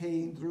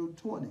 19 through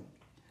 20.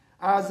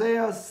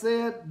 Isaiah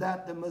said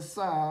that the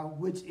Messiah,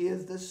 which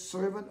is the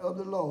servant of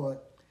the Lord,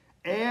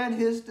 and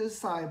his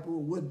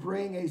disciple would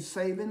bring a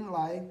saving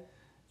life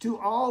to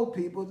all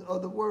people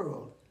of the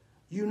world,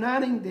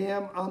 uniting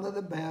them under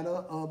the banner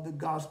of the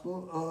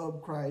gospel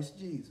of Christ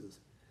Jesus.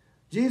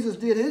 Jesus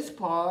did his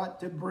part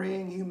to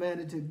bring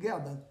humanity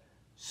together.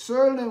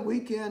 Certainly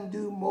we can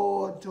do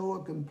more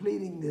toward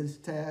completing this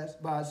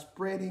task by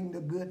spreading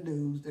the good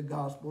news, the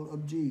gospel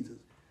of Jesus,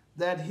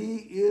 that he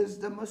is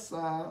the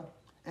Messiah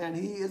and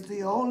he is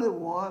the only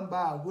one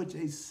by which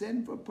a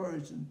sinful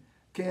person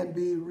can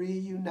be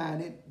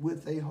reunited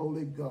with a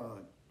holy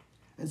God.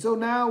 And so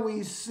now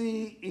we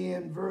see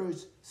in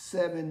verse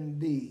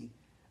 7b,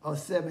 or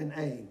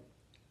 7a.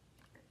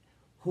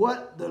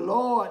 What the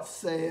Lord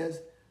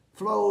says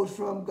flows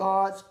from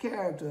God's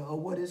character, or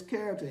what his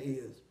character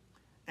is.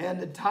 And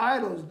the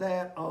titles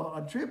that are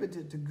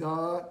attributed to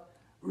God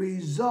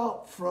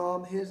result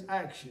from his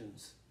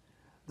actions.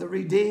 The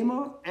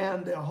Redeemer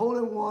and the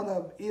Holy One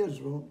of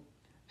Israel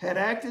had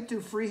acted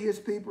to free his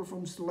people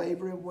from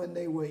slavery when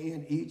they were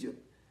in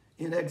Egypt,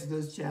 in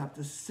Exodus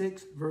chapter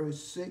 6,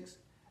 verse 6,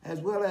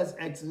 as well as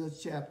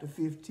Exodus chapter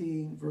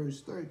 15,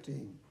 verse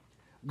 13.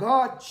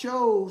 God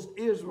chose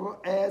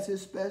Israel as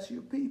his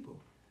special people.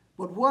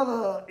 But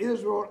whether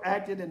Israel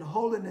acted in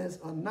holiness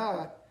or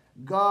not,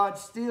 God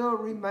still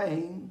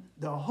remained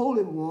the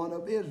Holy One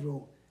of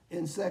Israel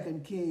in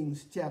 2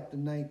 Kings chapter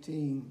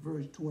 19,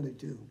 verse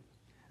 22.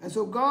 And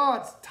so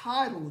God's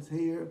titles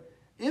here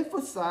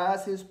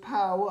emphasize his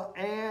power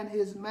and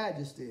his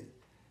majesty.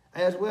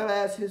 as well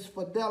as his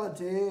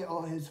fidelity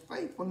or his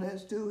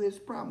faithfulness to his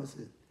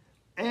promises.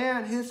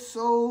 And his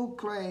soul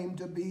claimed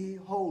to be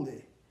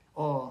holy,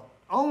 or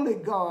only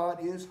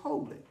God is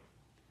holy.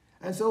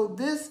 And so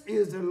this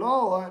is the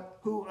Lord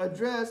who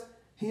addressed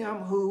him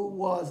who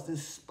was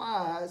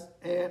despised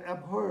and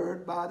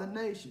abhorred by the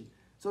nation.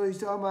 So he's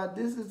talking about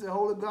this is the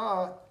holy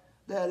God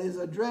that is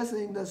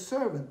addressing the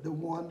servant, the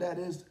one that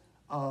is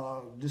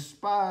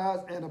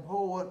despised and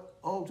abhorred.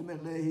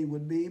 Ultimately, he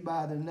would be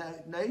by the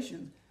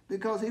nations,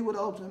 because he would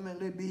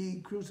ultimately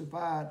be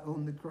crucified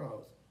on the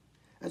cross.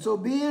 And so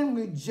being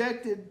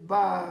rejected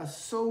by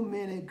so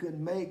many could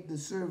make the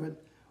servant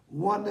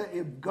wonder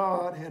if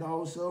God had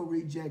also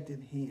rejected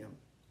him.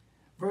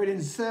 Verse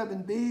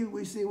 7b,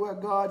 we see where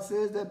God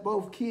says that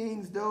both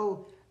kings,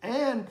 though,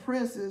 and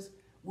princes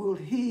will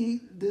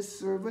heed this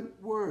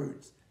servant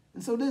words.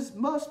 And so this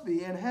must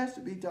be and has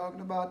to be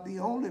talking about the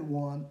only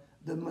one,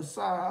 the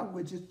Messiah,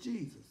 which is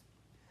Jesus.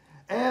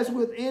 As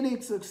with any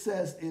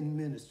success in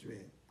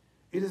ministry,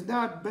 it is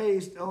not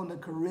based on the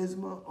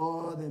charisma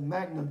or the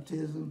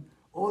magnetism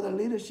or the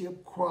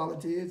leadership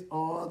qualities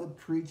or the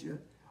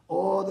preacher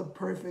or the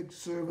perfect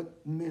servant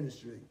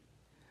ministry.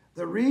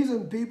 The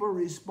reason people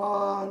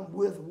respond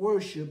with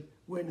worship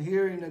when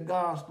hearing the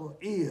gospel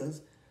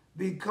is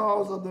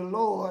because of the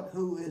Lord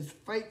who is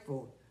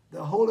faithful,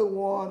 the Holy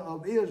One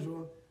of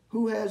Israel,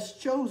 who has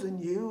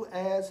chosen you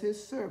as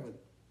his servant.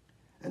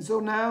 And so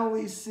now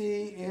we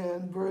see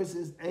in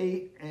verses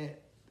 8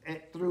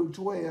 through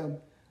 12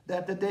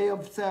 that the day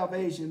of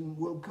salvation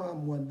will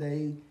come one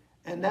day.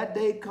 And that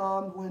day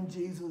comes when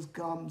Jesus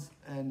comes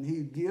and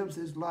he gives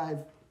his life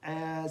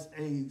as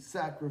a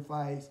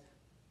sacrifice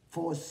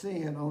for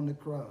sin on the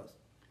cross.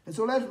 And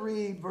so let's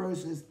read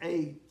verses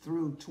 8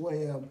 through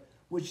 12,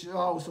 which should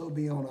also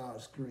be on our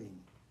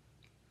screen.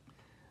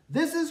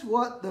 This is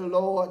what the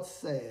Lord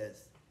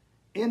says.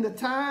 In the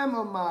time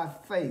of my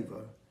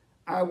favor,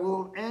 I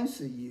will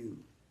answer you.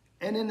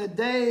 And in the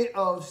day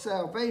of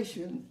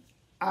salvation,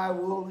 I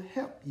will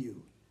help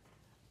you.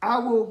 I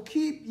will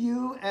keep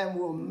you and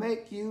will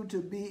make you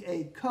to be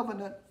a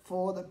covenant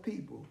for the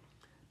people,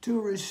 to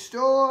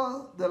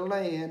restore the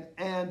land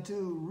and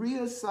to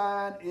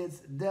reassign its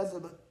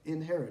desolate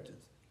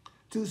inheritance,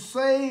 to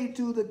say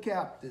to the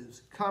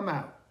captives, come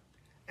out,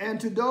 and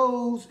to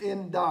those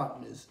in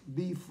darkness,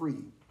 be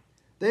free.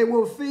 They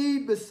will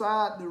feed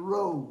beside the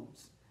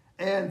roads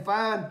and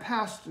find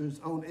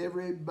pastures on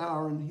every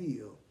barren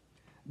hill.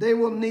 They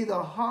will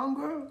neither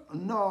hunger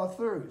nor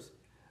thirst,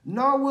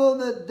 nor will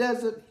the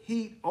desert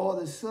heat or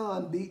the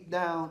sun beat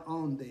down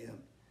on them.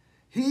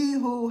 He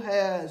who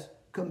has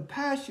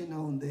compassion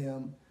on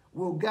them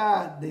will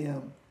guide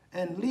them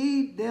and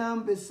lead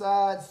them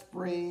beside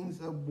springs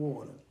of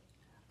water.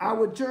 I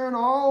will turn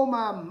all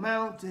my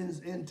mountains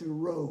into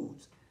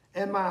roads,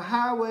 and my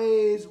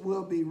highways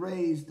will be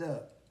raised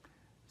up.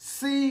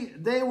 See,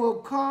 they will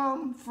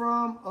come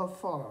from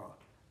afar,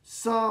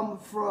 some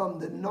from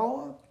the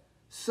north,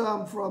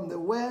 some from the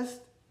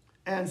west,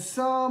 and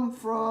some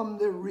from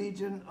the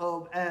region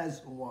of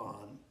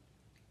Aswan.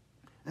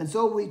 And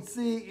so we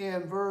see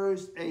in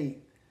verse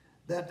 8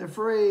 that the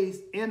phrase,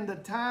 in the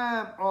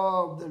time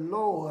of the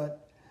Lord,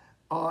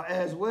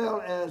 as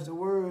well as the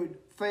word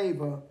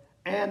favor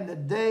and the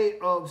day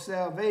of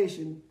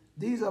salvation,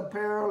 these are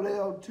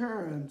parallel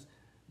terms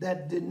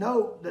that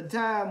denote the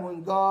time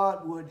when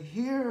God would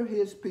hear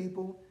his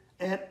people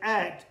and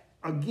act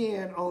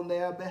again on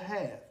their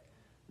behalf.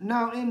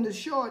 Now, in the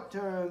short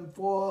term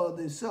for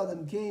the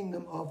southern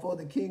kingdom or for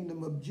the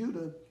kingdom of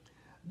Judah,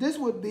 this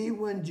would be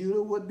when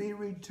Judah would be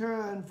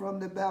returned from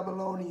the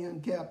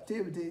Babylonian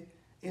captivity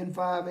in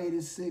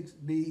 586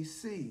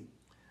 BC.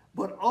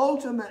 But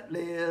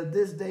ultimately,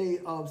 this day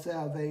of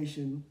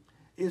salvation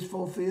is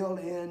fulfilled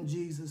in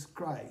Jesus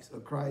Christ, or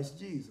Christ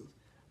Jesus.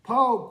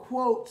 Paul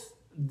quotes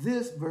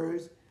this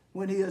verse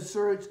when he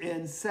asserts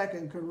in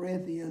 2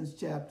 Corinthians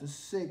chapter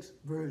 6,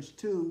 verse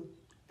 2,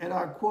 and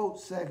I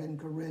quote 2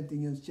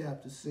 Corinthians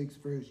chapter 6,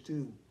 verse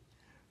 2.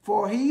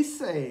 For he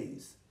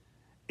says,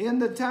 in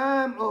the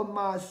time of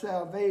my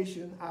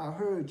salvation I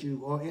heard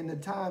you, or in the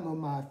time of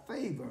my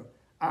favor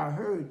I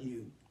heard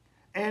you,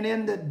 and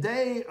in the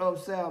day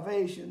of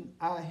salvation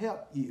I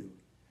helped you.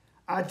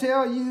 I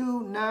tell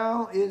you,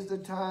 now is the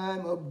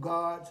time of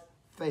God's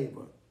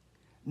favor.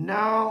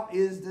 Now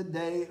is the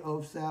day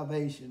of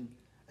salvation,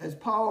 as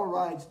Paul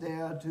writes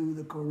there to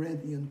the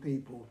Corinthian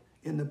people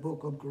in the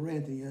book of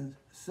Corinthians,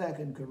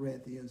 2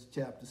 Corinthians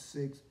chapter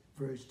 6,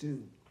 verse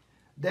 2.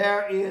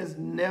 There is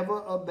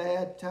never a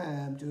bad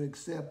time to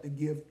accept the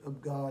gift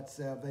of God's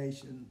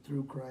salvation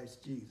through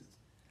Christ Jesus.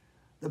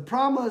 The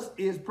promise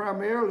is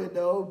primarily,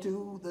 though,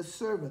 to the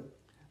servant,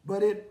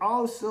 but it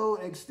also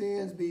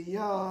extends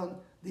beyond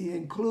the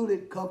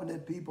included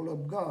covenant people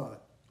of God.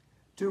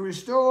 To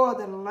restore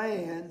the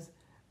lands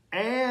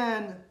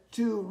and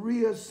to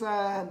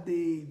reassign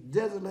the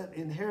desolate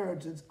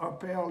inheritance are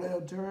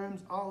parallel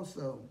terms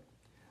also.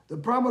 The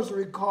promise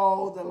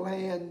recalled the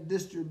land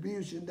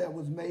distribution that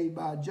was made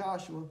by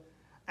Joshua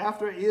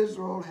after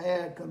Israel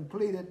had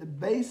completed the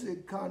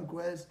basic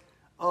conquest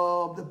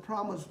of the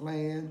promised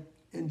land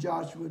in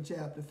Joshua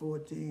chapter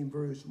 14,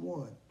 verse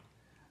 1.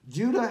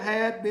 Judah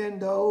had been,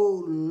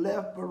 though,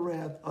 left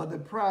bereft or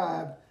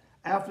deprived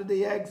after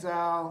the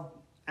exile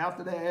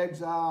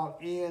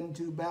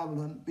into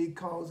Babylon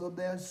because of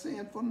their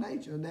sinful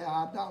nature, their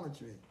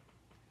idolatry.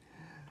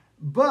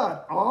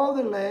 But all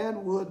the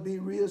land would be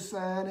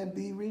reassigned and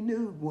be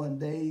renewed one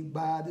day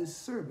by this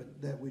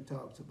servant that we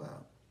talked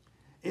about.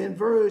 In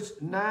verse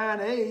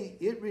 9a,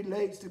 it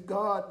relates to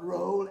God's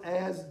role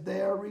as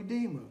their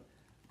Redeemer,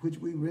 which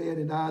we read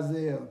in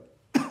Isaiah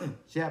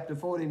chapter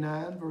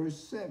 49, verse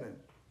 7.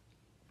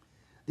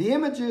 The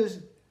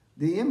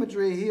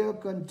imagery here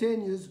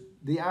continues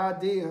the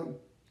idea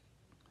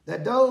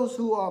that those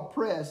who are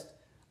oppressed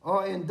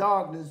or in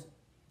darkness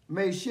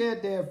may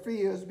shed their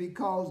fears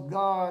because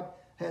God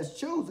has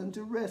chosen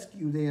to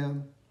rescue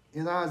them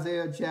in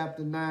Isaiah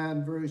chapter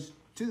 9, verse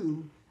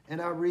 2.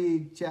 And I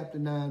read chapter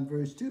 9,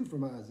 verse 2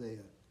 from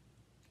Isaiah.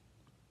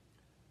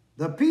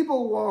 The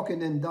people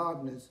walking in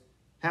darkness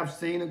have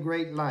seen a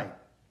great light.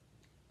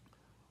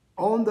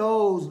 On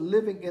those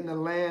living in the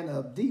land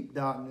of deep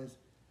darkness,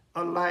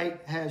 a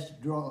light has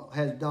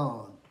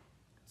dawned.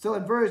 So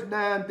in verse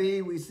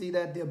 9b, we see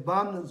that the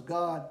abundance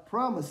God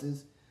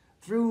promises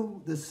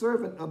through the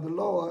servant of the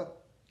Lord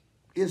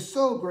is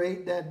so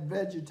great that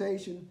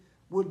vegetation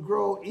would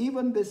grow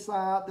even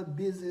beside the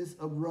busiest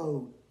of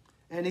roads,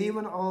 and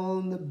even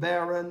on the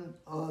barren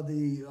or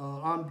the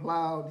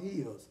unplowed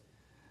hills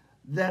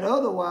that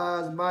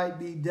otherwise might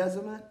be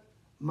desolate,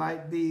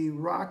 might be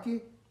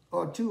rocky,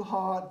 or too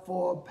hard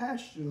for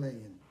pasture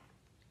land.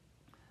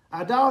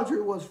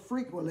 Idolatry was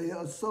frequently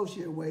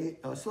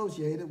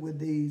associated with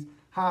these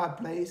high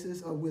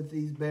places or with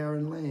these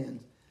barren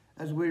lands,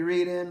 as we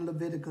read in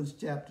Leviticus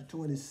chapter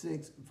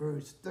 26,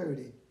 verse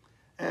 30,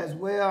 as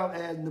well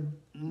as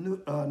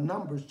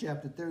Numbers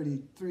chapter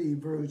 33,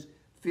 verse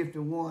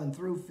 51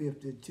 through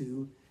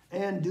 52,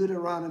 and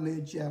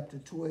Deuteronomy chapter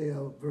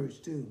 12, verse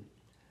 2.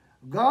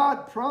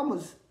 God's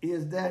promise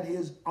is that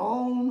his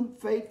own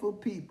faithful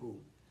people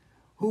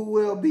who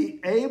will be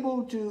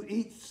able to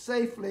eat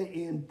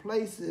safely in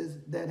places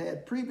that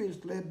had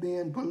previously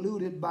been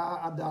polluted by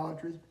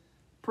idolatrous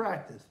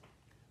practice.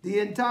 The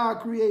entire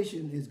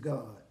creation is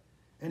God,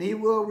 and he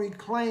will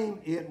reclaim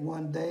it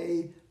one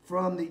day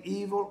from the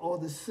evil or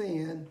the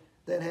sin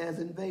that has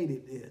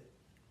invaded it.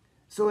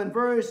 So in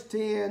verse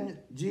 10,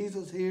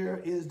 Jesus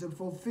here is the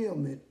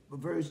fulfillment of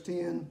verse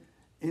 10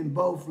 in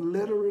both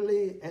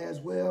literally as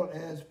well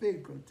as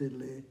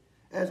figuratively,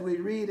 as we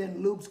read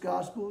in Luke's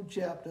Gospel,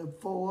 chapter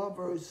 4,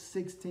 verse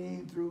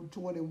 16 through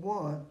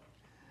 21.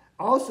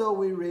 Also,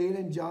 we read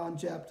in John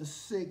chapter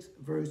 6,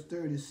 verse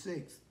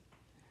 36.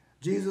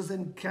 Jesus'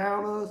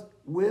 encounters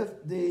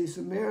with the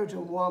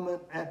Samaritan woman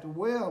at the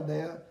well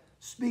there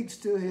speaks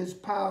to his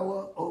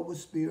power over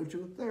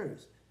spiritual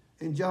thirst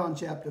in John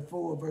chapter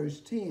 4,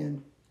 verse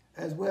 10,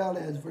 as well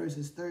as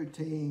verses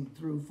 13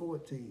 through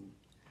 14.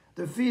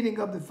 The feeding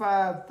of the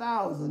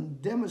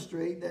 5,000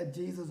 demonstrate that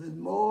Jesus is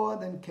more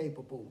than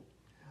capable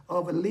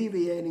of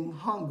alleviating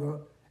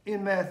hunger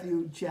in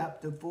Matthew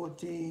chapter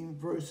 14,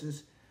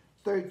 verses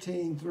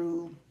 13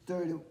 through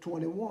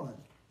 21.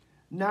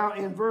 Now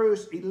in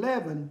verse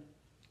 11,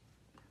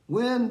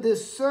 when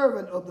this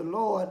servant of the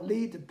Lord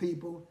lead the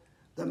people,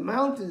 the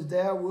mountains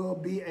there will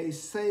be a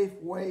safe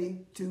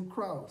way to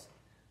cross.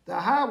 The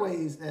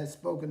highways that's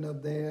spoken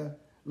of there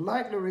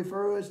likely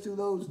refers to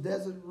those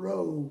desert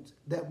roads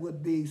that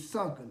would be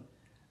sunken,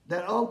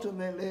 that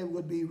ultimately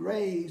would be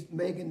raised,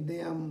 making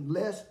them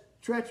less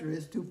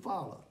treacherous to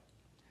follow.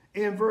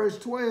 In verse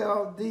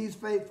 12, these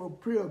faithful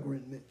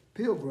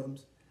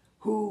pilgrims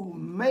who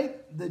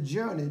make the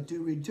journey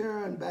to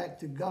return back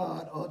to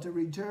God or to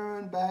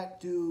return back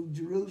to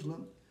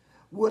Jerusalem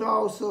would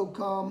also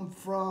come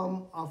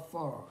from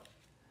afar.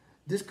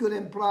 This could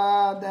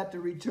imply that the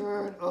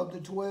return of the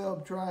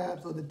 12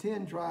 tribes or the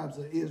 10 tribes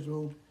of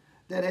Israel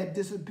that had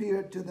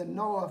disappeared to the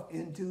north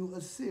into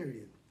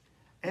Assyria,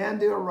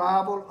 and the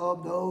arrival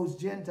of those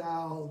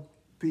Gentile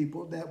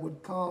people that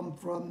would come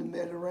from the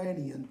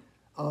Mediterranean,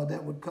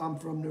 that would come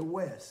from the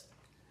west.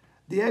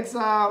 The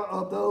exile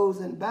of those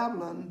in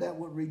Babylon that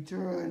would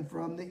return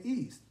from the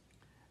east.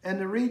 And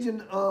the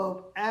region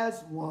of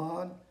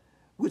Aswan,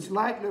 which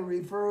likely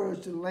refers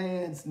to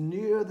lands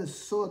near the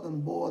southern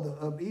border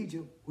of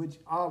Egypt, which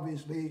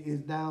obviously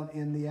is down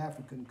in the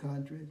African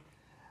countries,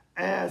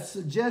 as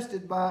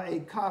suggested by a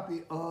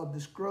copy of the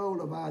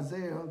scroll of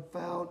Isaiah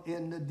found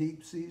in the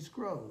Deep Sea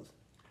Scrolls.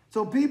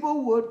 So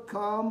people would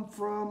come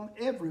from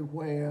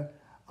everywhere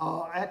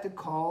at the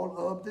call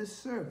of this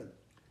servant.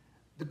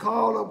 The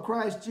call of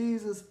Christ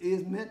Jesus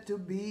is meant to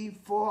be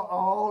for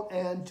all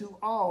and to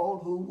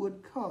all who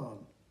would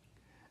come.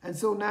 And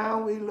so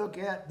now we look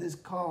at this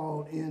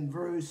call in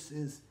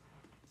verses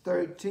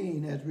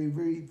 13, as we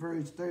read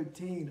verse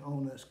 13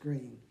 on the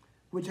screen,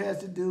 which has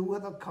to do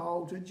with a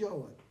call to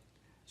joy.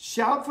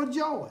 Shout for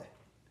joy,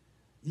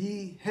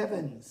 ye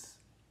heavens.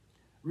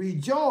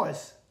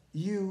 Rejoice,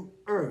 you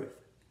earth.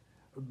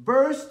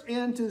 Burst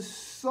into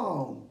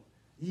song,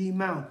 ye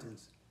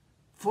mountains.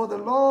 For the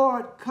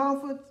Lord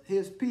comforts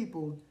his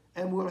people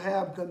and will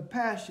have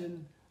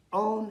compassion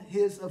on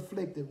his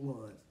afflicted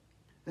ones.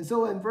 And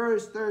so in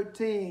verse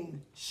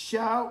 13,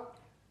 shout,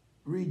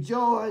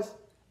 rejoice,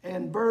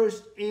 and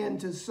burst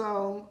into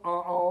song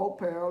are all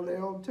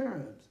parallel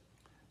terms.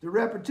 The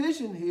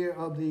repetition here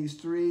of these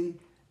three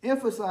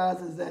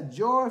emphasizes that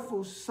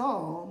joyful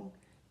song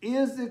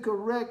is the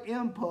correct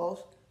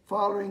impulse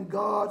following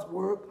God's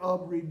work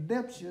of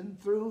redemption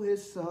through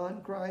his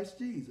Son, Christ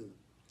Jesus.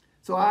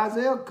 So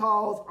Isaiah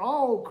calls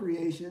all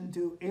creation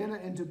to enter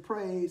into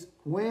praise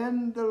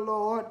when the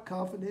Lord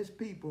comforts his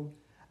people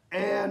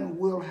and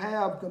will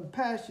have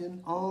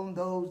compassion on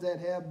those that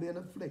have been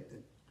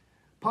afflicted.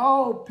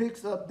 Paul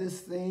picks up this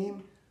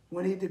theme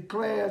when he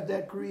declares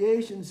that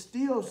creation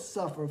still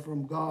suffer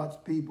from God's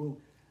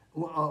people,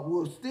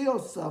 will still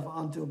suffer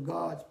until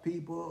God's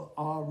people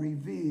are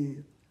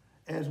revealed,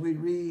 as we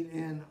read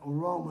in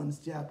Romans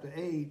chapter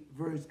 8,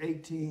 verse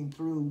 18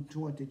 through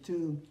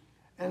 22.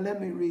 And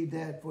let me read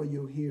that for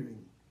your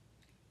hearing.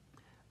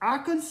 I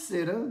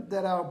consider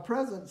that our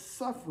present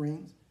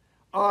sufferings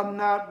are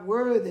not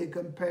worthy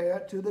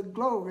compared to the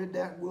glory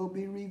that will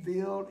be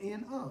revealed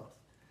in us.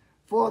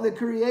 For the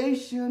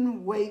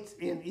creation waits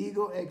in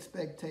eager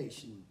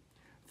expectation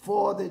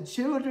for the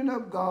children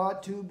of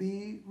God to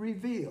be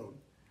revealed.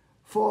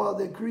 For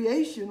the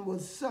creation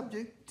was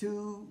subject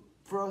to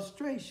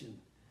frustration,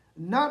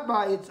 not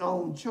by its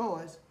own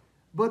choice,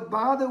 but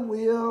by the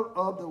will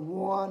of the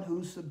one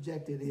who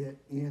subjected it,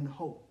 in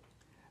hope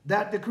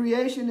that the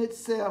creation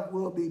itself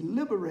will be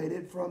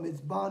liberated from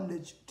its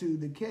bondage to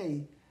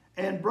decay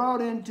and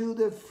brought into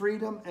the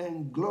freedom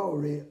and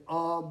glory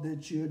of the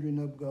children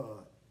of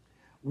God.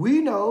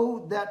 We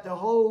know that the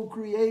whole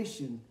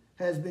creation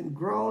has been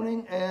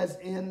groaning as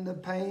in the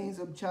pains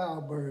of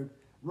childbirth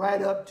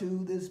right up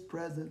to this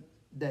present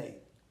day.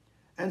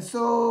 And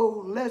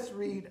so let's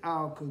read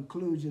our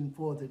conclusion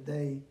for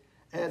today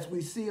as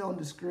we see on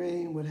the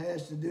screen what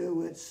has to do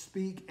with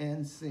speak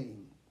and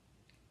sing.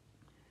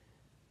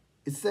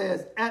 It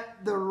says,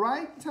 at the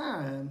right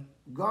time,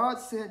 God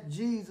sent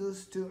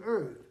Jesus to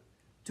earth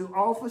to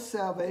offer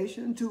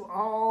salvation to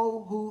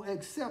all who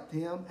accept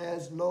him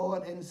as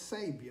Lord and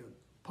Savior.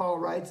 Paul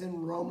writes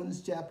in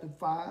Romans chapter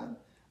 5,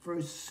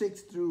 verse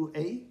 6 through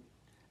 8,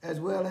 as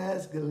well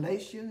as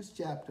Galatians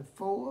chapter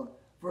 4,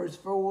 verse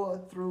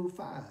 4 through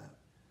 5.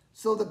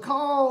 So the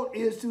call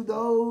is to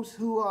those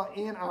who are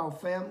in our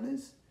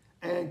families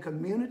and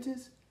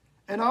communities,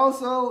 and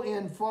also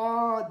in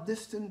far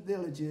distant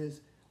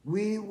villages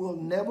we will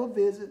never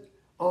visit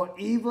or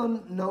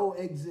even know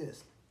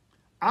exist.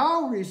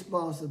 Our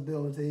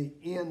responsibility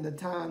in the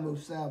time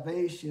of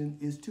salvation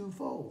is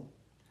twofold.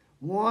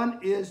 One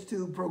is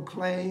to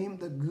proclaim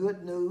the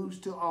good news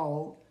to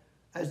all,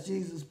 as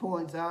Jesus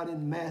points out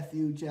in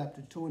Matthew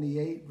chapter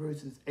 28,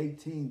 verses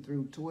 18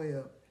 through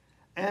 12.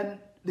 And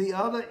the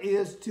other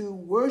is to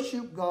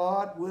worship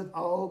God with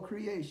all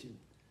creation.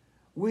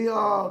 We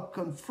are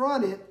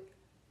confronted,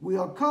 we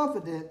are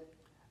confident,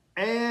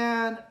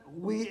 and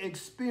we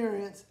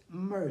experience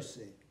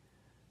mercy.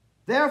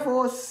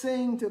 Therefore,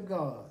 sing to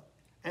God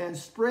and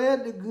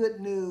spread the good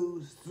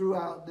news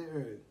throughout the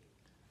earth.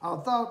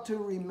 Our thought to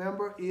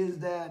remember is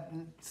that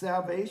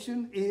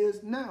salvation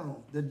is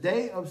now. The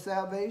day of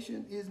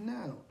salvation is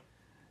now.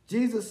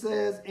 Jesus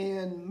says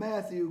in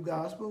Matthew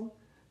Gospel,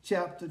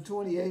 chapter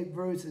 28,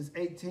 verses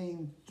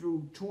 18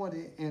 through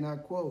 20, and I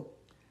quote,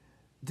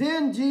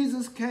 then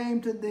Jesus came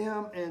to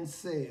them and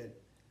said,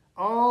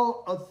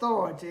 all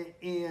authority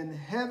in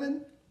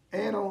heaven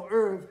and on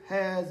earth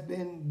has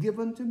been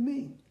given to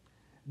me.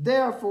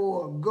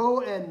 Therefore, go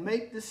and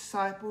make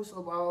disciples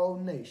of all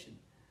nations,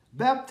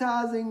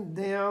 baptizing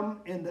them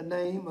in the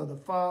name of the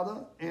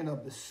Father and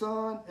of the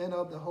Son and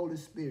of the Holy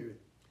Spirit,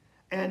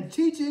 and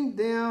teaching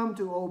them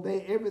to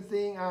obey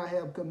everything I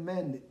have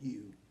commanded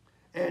you.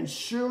 And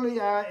surely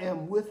I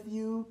am with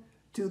you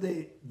to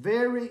the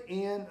very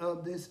end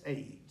of this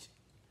age.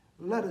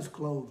 Let us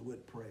close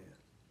with prayer.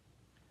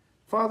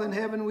 Father in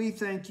heaven, we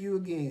thank you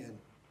again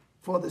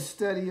for the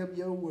study of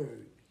your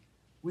word.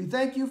 We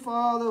thank you,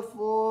 Father,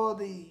 for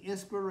the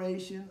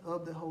inspiration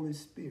of the Holy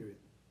Spirit.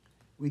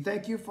 We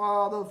thank you,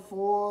 Father,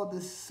 for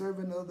the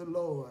servant of the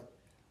Lord,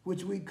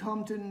 which we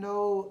come to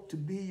know to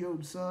be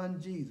your Son,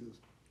 Jesus.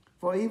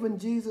 For even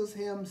Jesus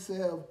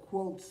himself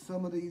quotes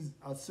some of these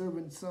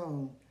servant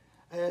songs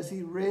as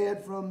he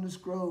read from the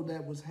scroll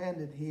that was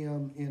handed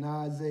him in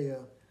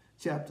Isaiah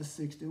chapter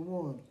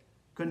 61.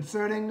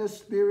 Concerning the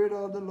Spirit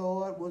of the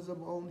Lord was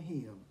upon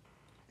him,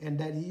 and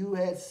that you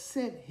had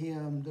sent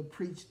him to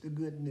preach the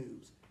good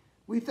news.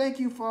 We thank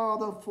you,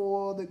 Father,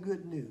 for the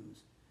good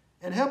news.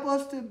 And help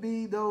us to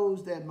be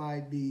those that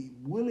might be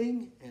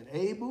willing and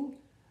able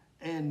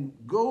and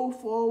go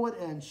forward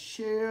and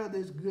share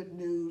this good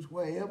news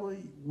wherever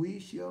we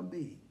shall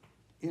be,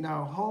 in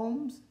our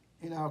homes,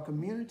 in our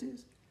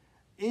communities,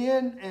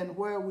 in and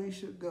where we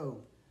should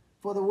go.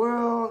 For the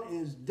world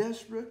is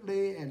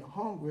desperately and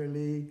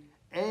hungrily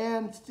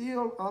and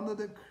still under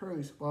the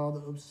curse,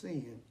 Father, of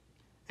sin,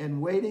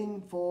 and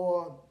waiting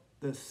for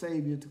the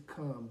Savior to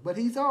come. But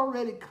he's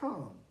already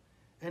come,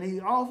 and he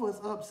offers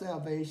up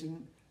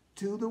salvation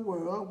to the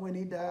world when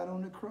he died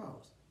on the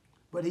cross.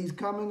 But he's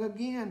coming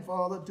again,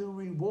 Father, to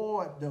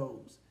reward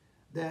those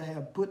that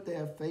have put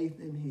their faith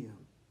in him.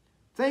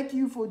 Thank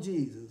you for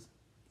Jesus.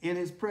 In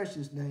his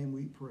precious name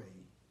we pray.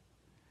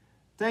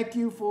 Thank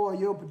you for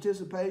your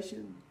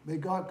participation. May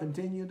God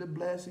continue to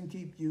bless and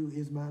keep you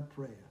is my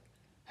prayer.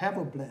 Have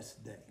a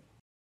blessed day.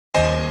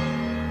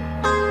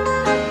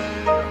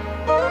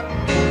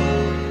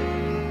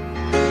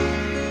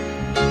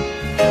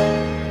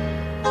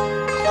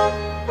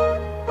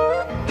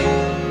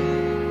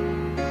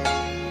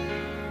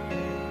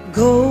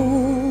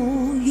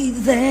 Go ye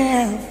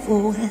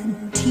therefore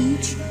and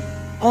teach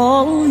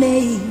all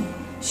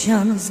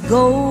nations.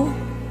 Go,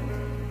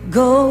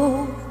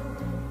 go,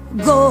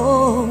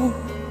 go.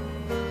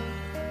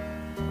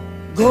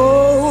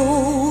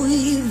 Go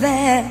ye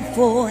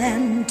therefore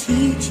and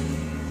teach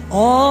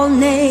all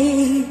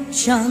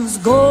nations.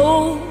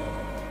 Go,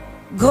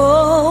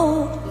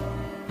 go,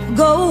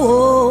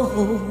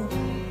 go.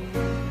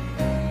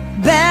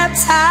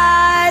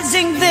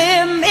 Baptizing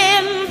them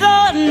in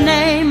the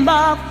name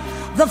of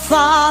the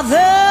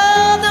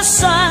Father, the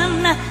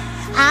Son,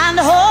 and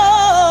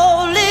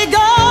Holy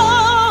Ghost.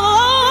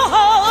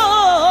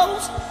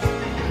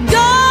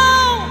 Go,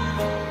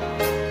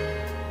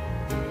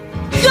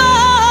 go,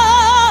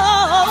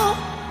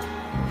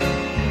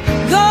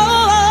 go.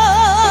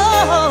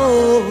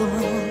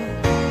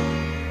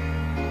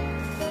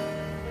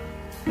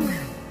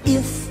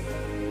 If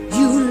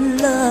you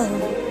love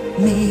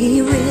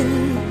me,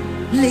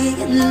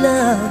 really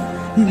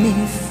love me,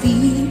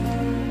 feed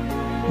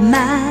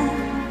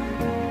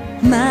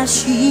my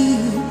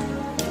sheep.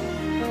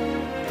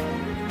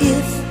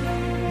 If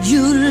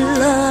you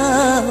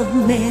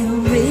love me,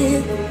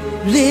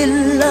 really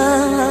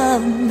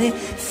love me,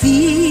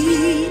 feed